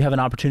look at, you have an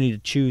opportunity to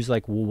choose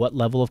like, well, what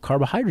level of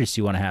carbohydrates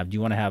do you want to have? Do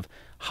you want to have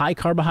high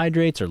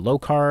carbohydrates or low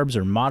carbs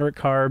or moderate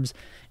carbs?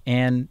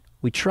 And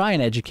we try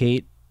and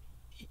educate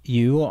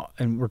you,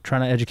 and we're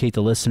trying to educate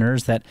the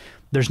listeners that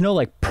there's no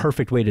like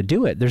perfect way to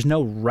do it. There's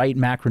no right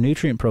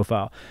macronutrient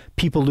profile.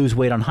 People lose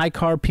weight on high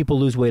carb, people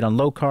lose weight on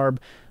low carb.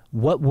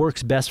 What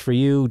works best for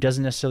you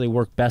doesn't necessarily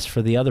work best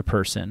for the other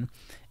person.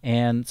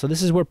 And so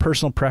this is where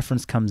personal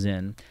preference comes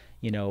in.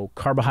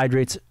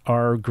 Carbohydrates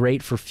are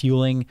great for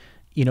fueling,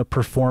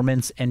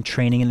 performance and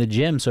training in the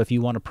gym. So if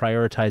you want to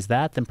prioritize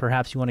that, then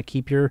perhaps you want to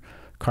keep your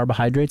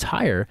carbohydrates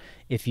higher.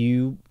 If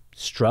you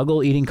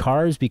struggle eating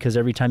carbs because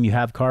every time you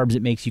have carbs,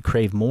 it makes you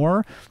crave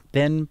more,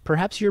 then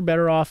perhaps you're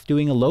better off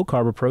doing a low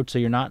carb approach. So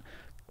you're not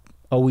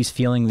always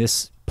feeling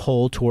this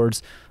pull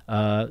towards,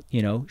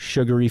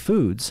 sugary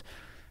foods.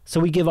 So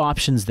we give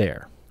options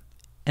there.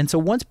 And so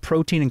once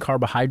protein and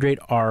carbohydrate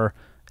are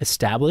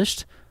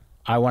established,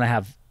 I want to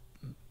have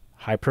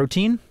high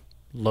protein,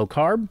 low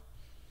carb.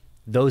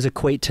 Those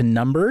equate to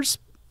numbers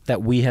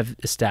that we have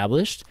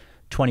established: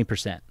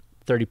 20%,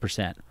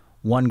 30%,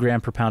 1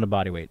 gram per pound of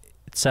body weight,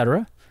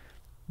 etc.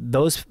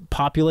 Those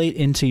populate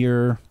into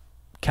your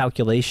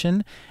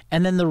calculation,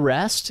 and then the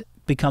rest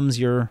becomes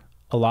your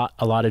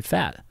allotted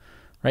fat,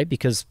 right?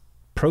 Because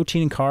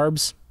protein and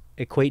carbs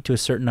equate to a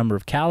certain number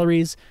of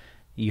calories.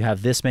 You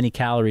have this many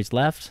calories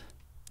left,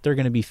 they're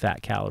going to be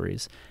fat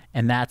calories,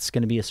 and that's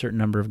going to be a certain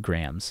number of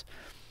grams.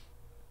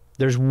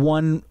 There's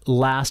one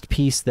last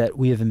piece that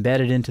we have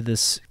embedded into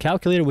this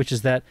calculator, which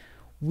is that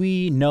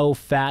we know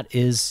fat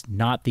is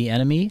not the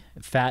enemy.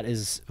 Fat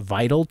is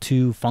vital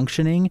to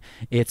functioning.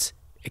 It's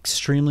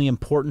extremely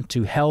important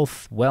to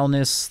health,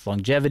 wellness,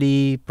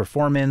 longevity,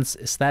 performance,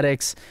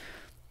 aesthetics.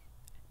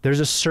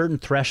 There's a certain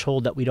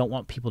threshold that we don't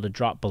want people to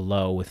drop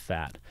below with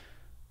fat.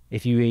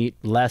 If you eat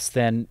less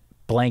than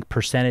blank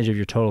percentage of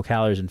your total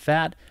calories in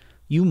fat,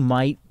 you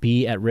might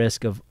be at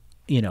risk of,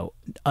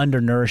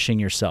 undernourishing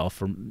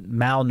yourself or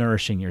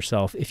malnourishing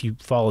yourself if you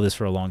follow this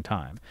for a long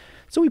time.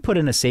 So we put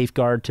in a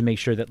safeguard to make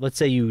sure that, let's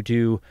say you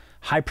do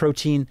high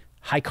protein,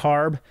 high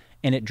carb,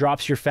 and it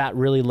drops your fat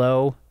really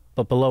low,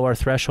 but below our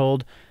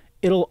threshold,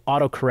 it'll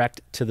autocorrect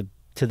to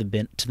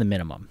the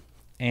minimum.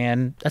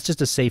 And that's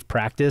just a safe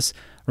practice.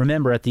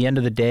 Remember, at the end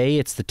of the day,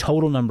 it's the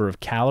total number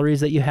of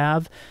calories that you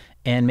have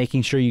and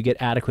making sure you get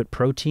adequate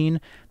protein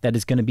that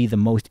is going to be the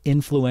most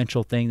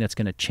influential thing that's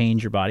going to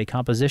change your body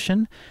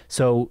composition.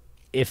 So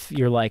if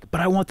you're like, but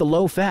I want the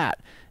low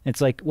fat,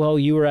 it's like, well,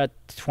 you were at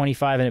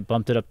 25 and it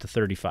bumped it up to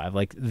 35.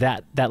 Like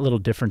that little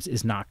difference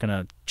is not going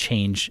to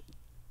change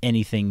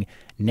anything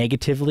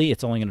negatively.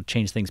 It's only going to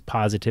change things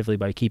positively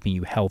by keeping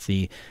you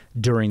healthy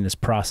during this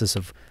process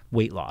of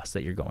weight loss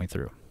that you're going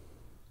through.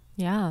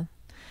 Yeah.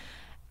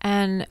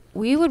 And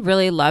we would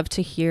really love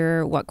to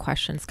hear what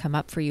questions come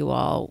up for you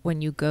all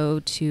when you go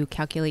to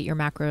calculate your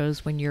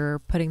macros, when you're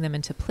putting them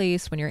into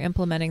place, when you're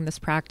implementing this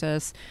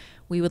practice.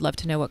 We would love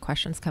to know what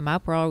questions come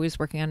up. We're always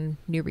working on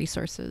new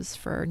resources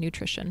for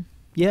nutrition.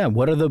 Yeah,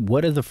 what are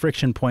the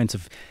friction points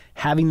of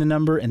having the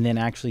number and then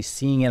actually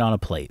seeing it on a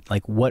plate?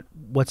 Like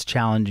what's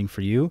challenging for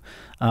you?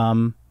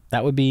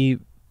 That would be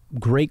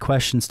great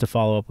questions to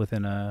follow up with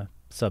in a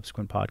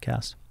subsequent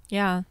podcast.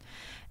 Yeah.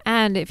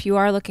 And if you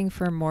are looking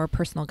for more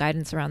personal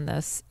guidance around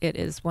this, it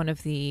is one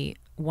of the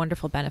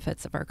wonderful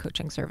benefits of our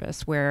coaching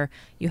service, where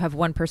you have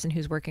one person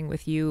who's working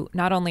with you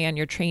not only on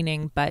your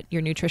training, but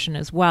your nutrition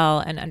as well,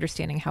 and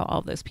understanding how all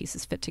of those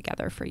pieces fit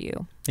together for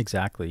you.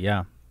 Exactly.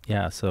 Yeah.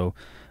 Yeah. So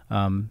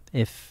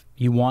if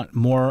you want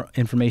more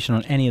information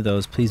on any of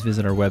those, please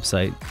visit our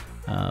website,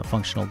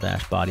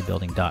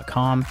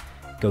 functional-bodybuilding.com.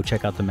 Go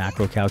check out the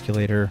macro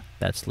calculator.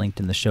 That's linked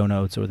in the show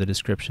notes or the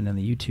description in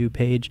the YouTube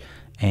page.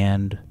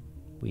 And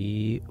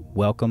we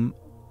welcome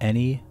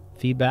any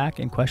feedback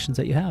and questions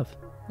that you have.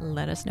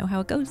 Let us know how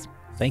it goes.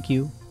 Thank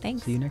you.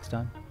 Thanks. See you next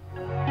time.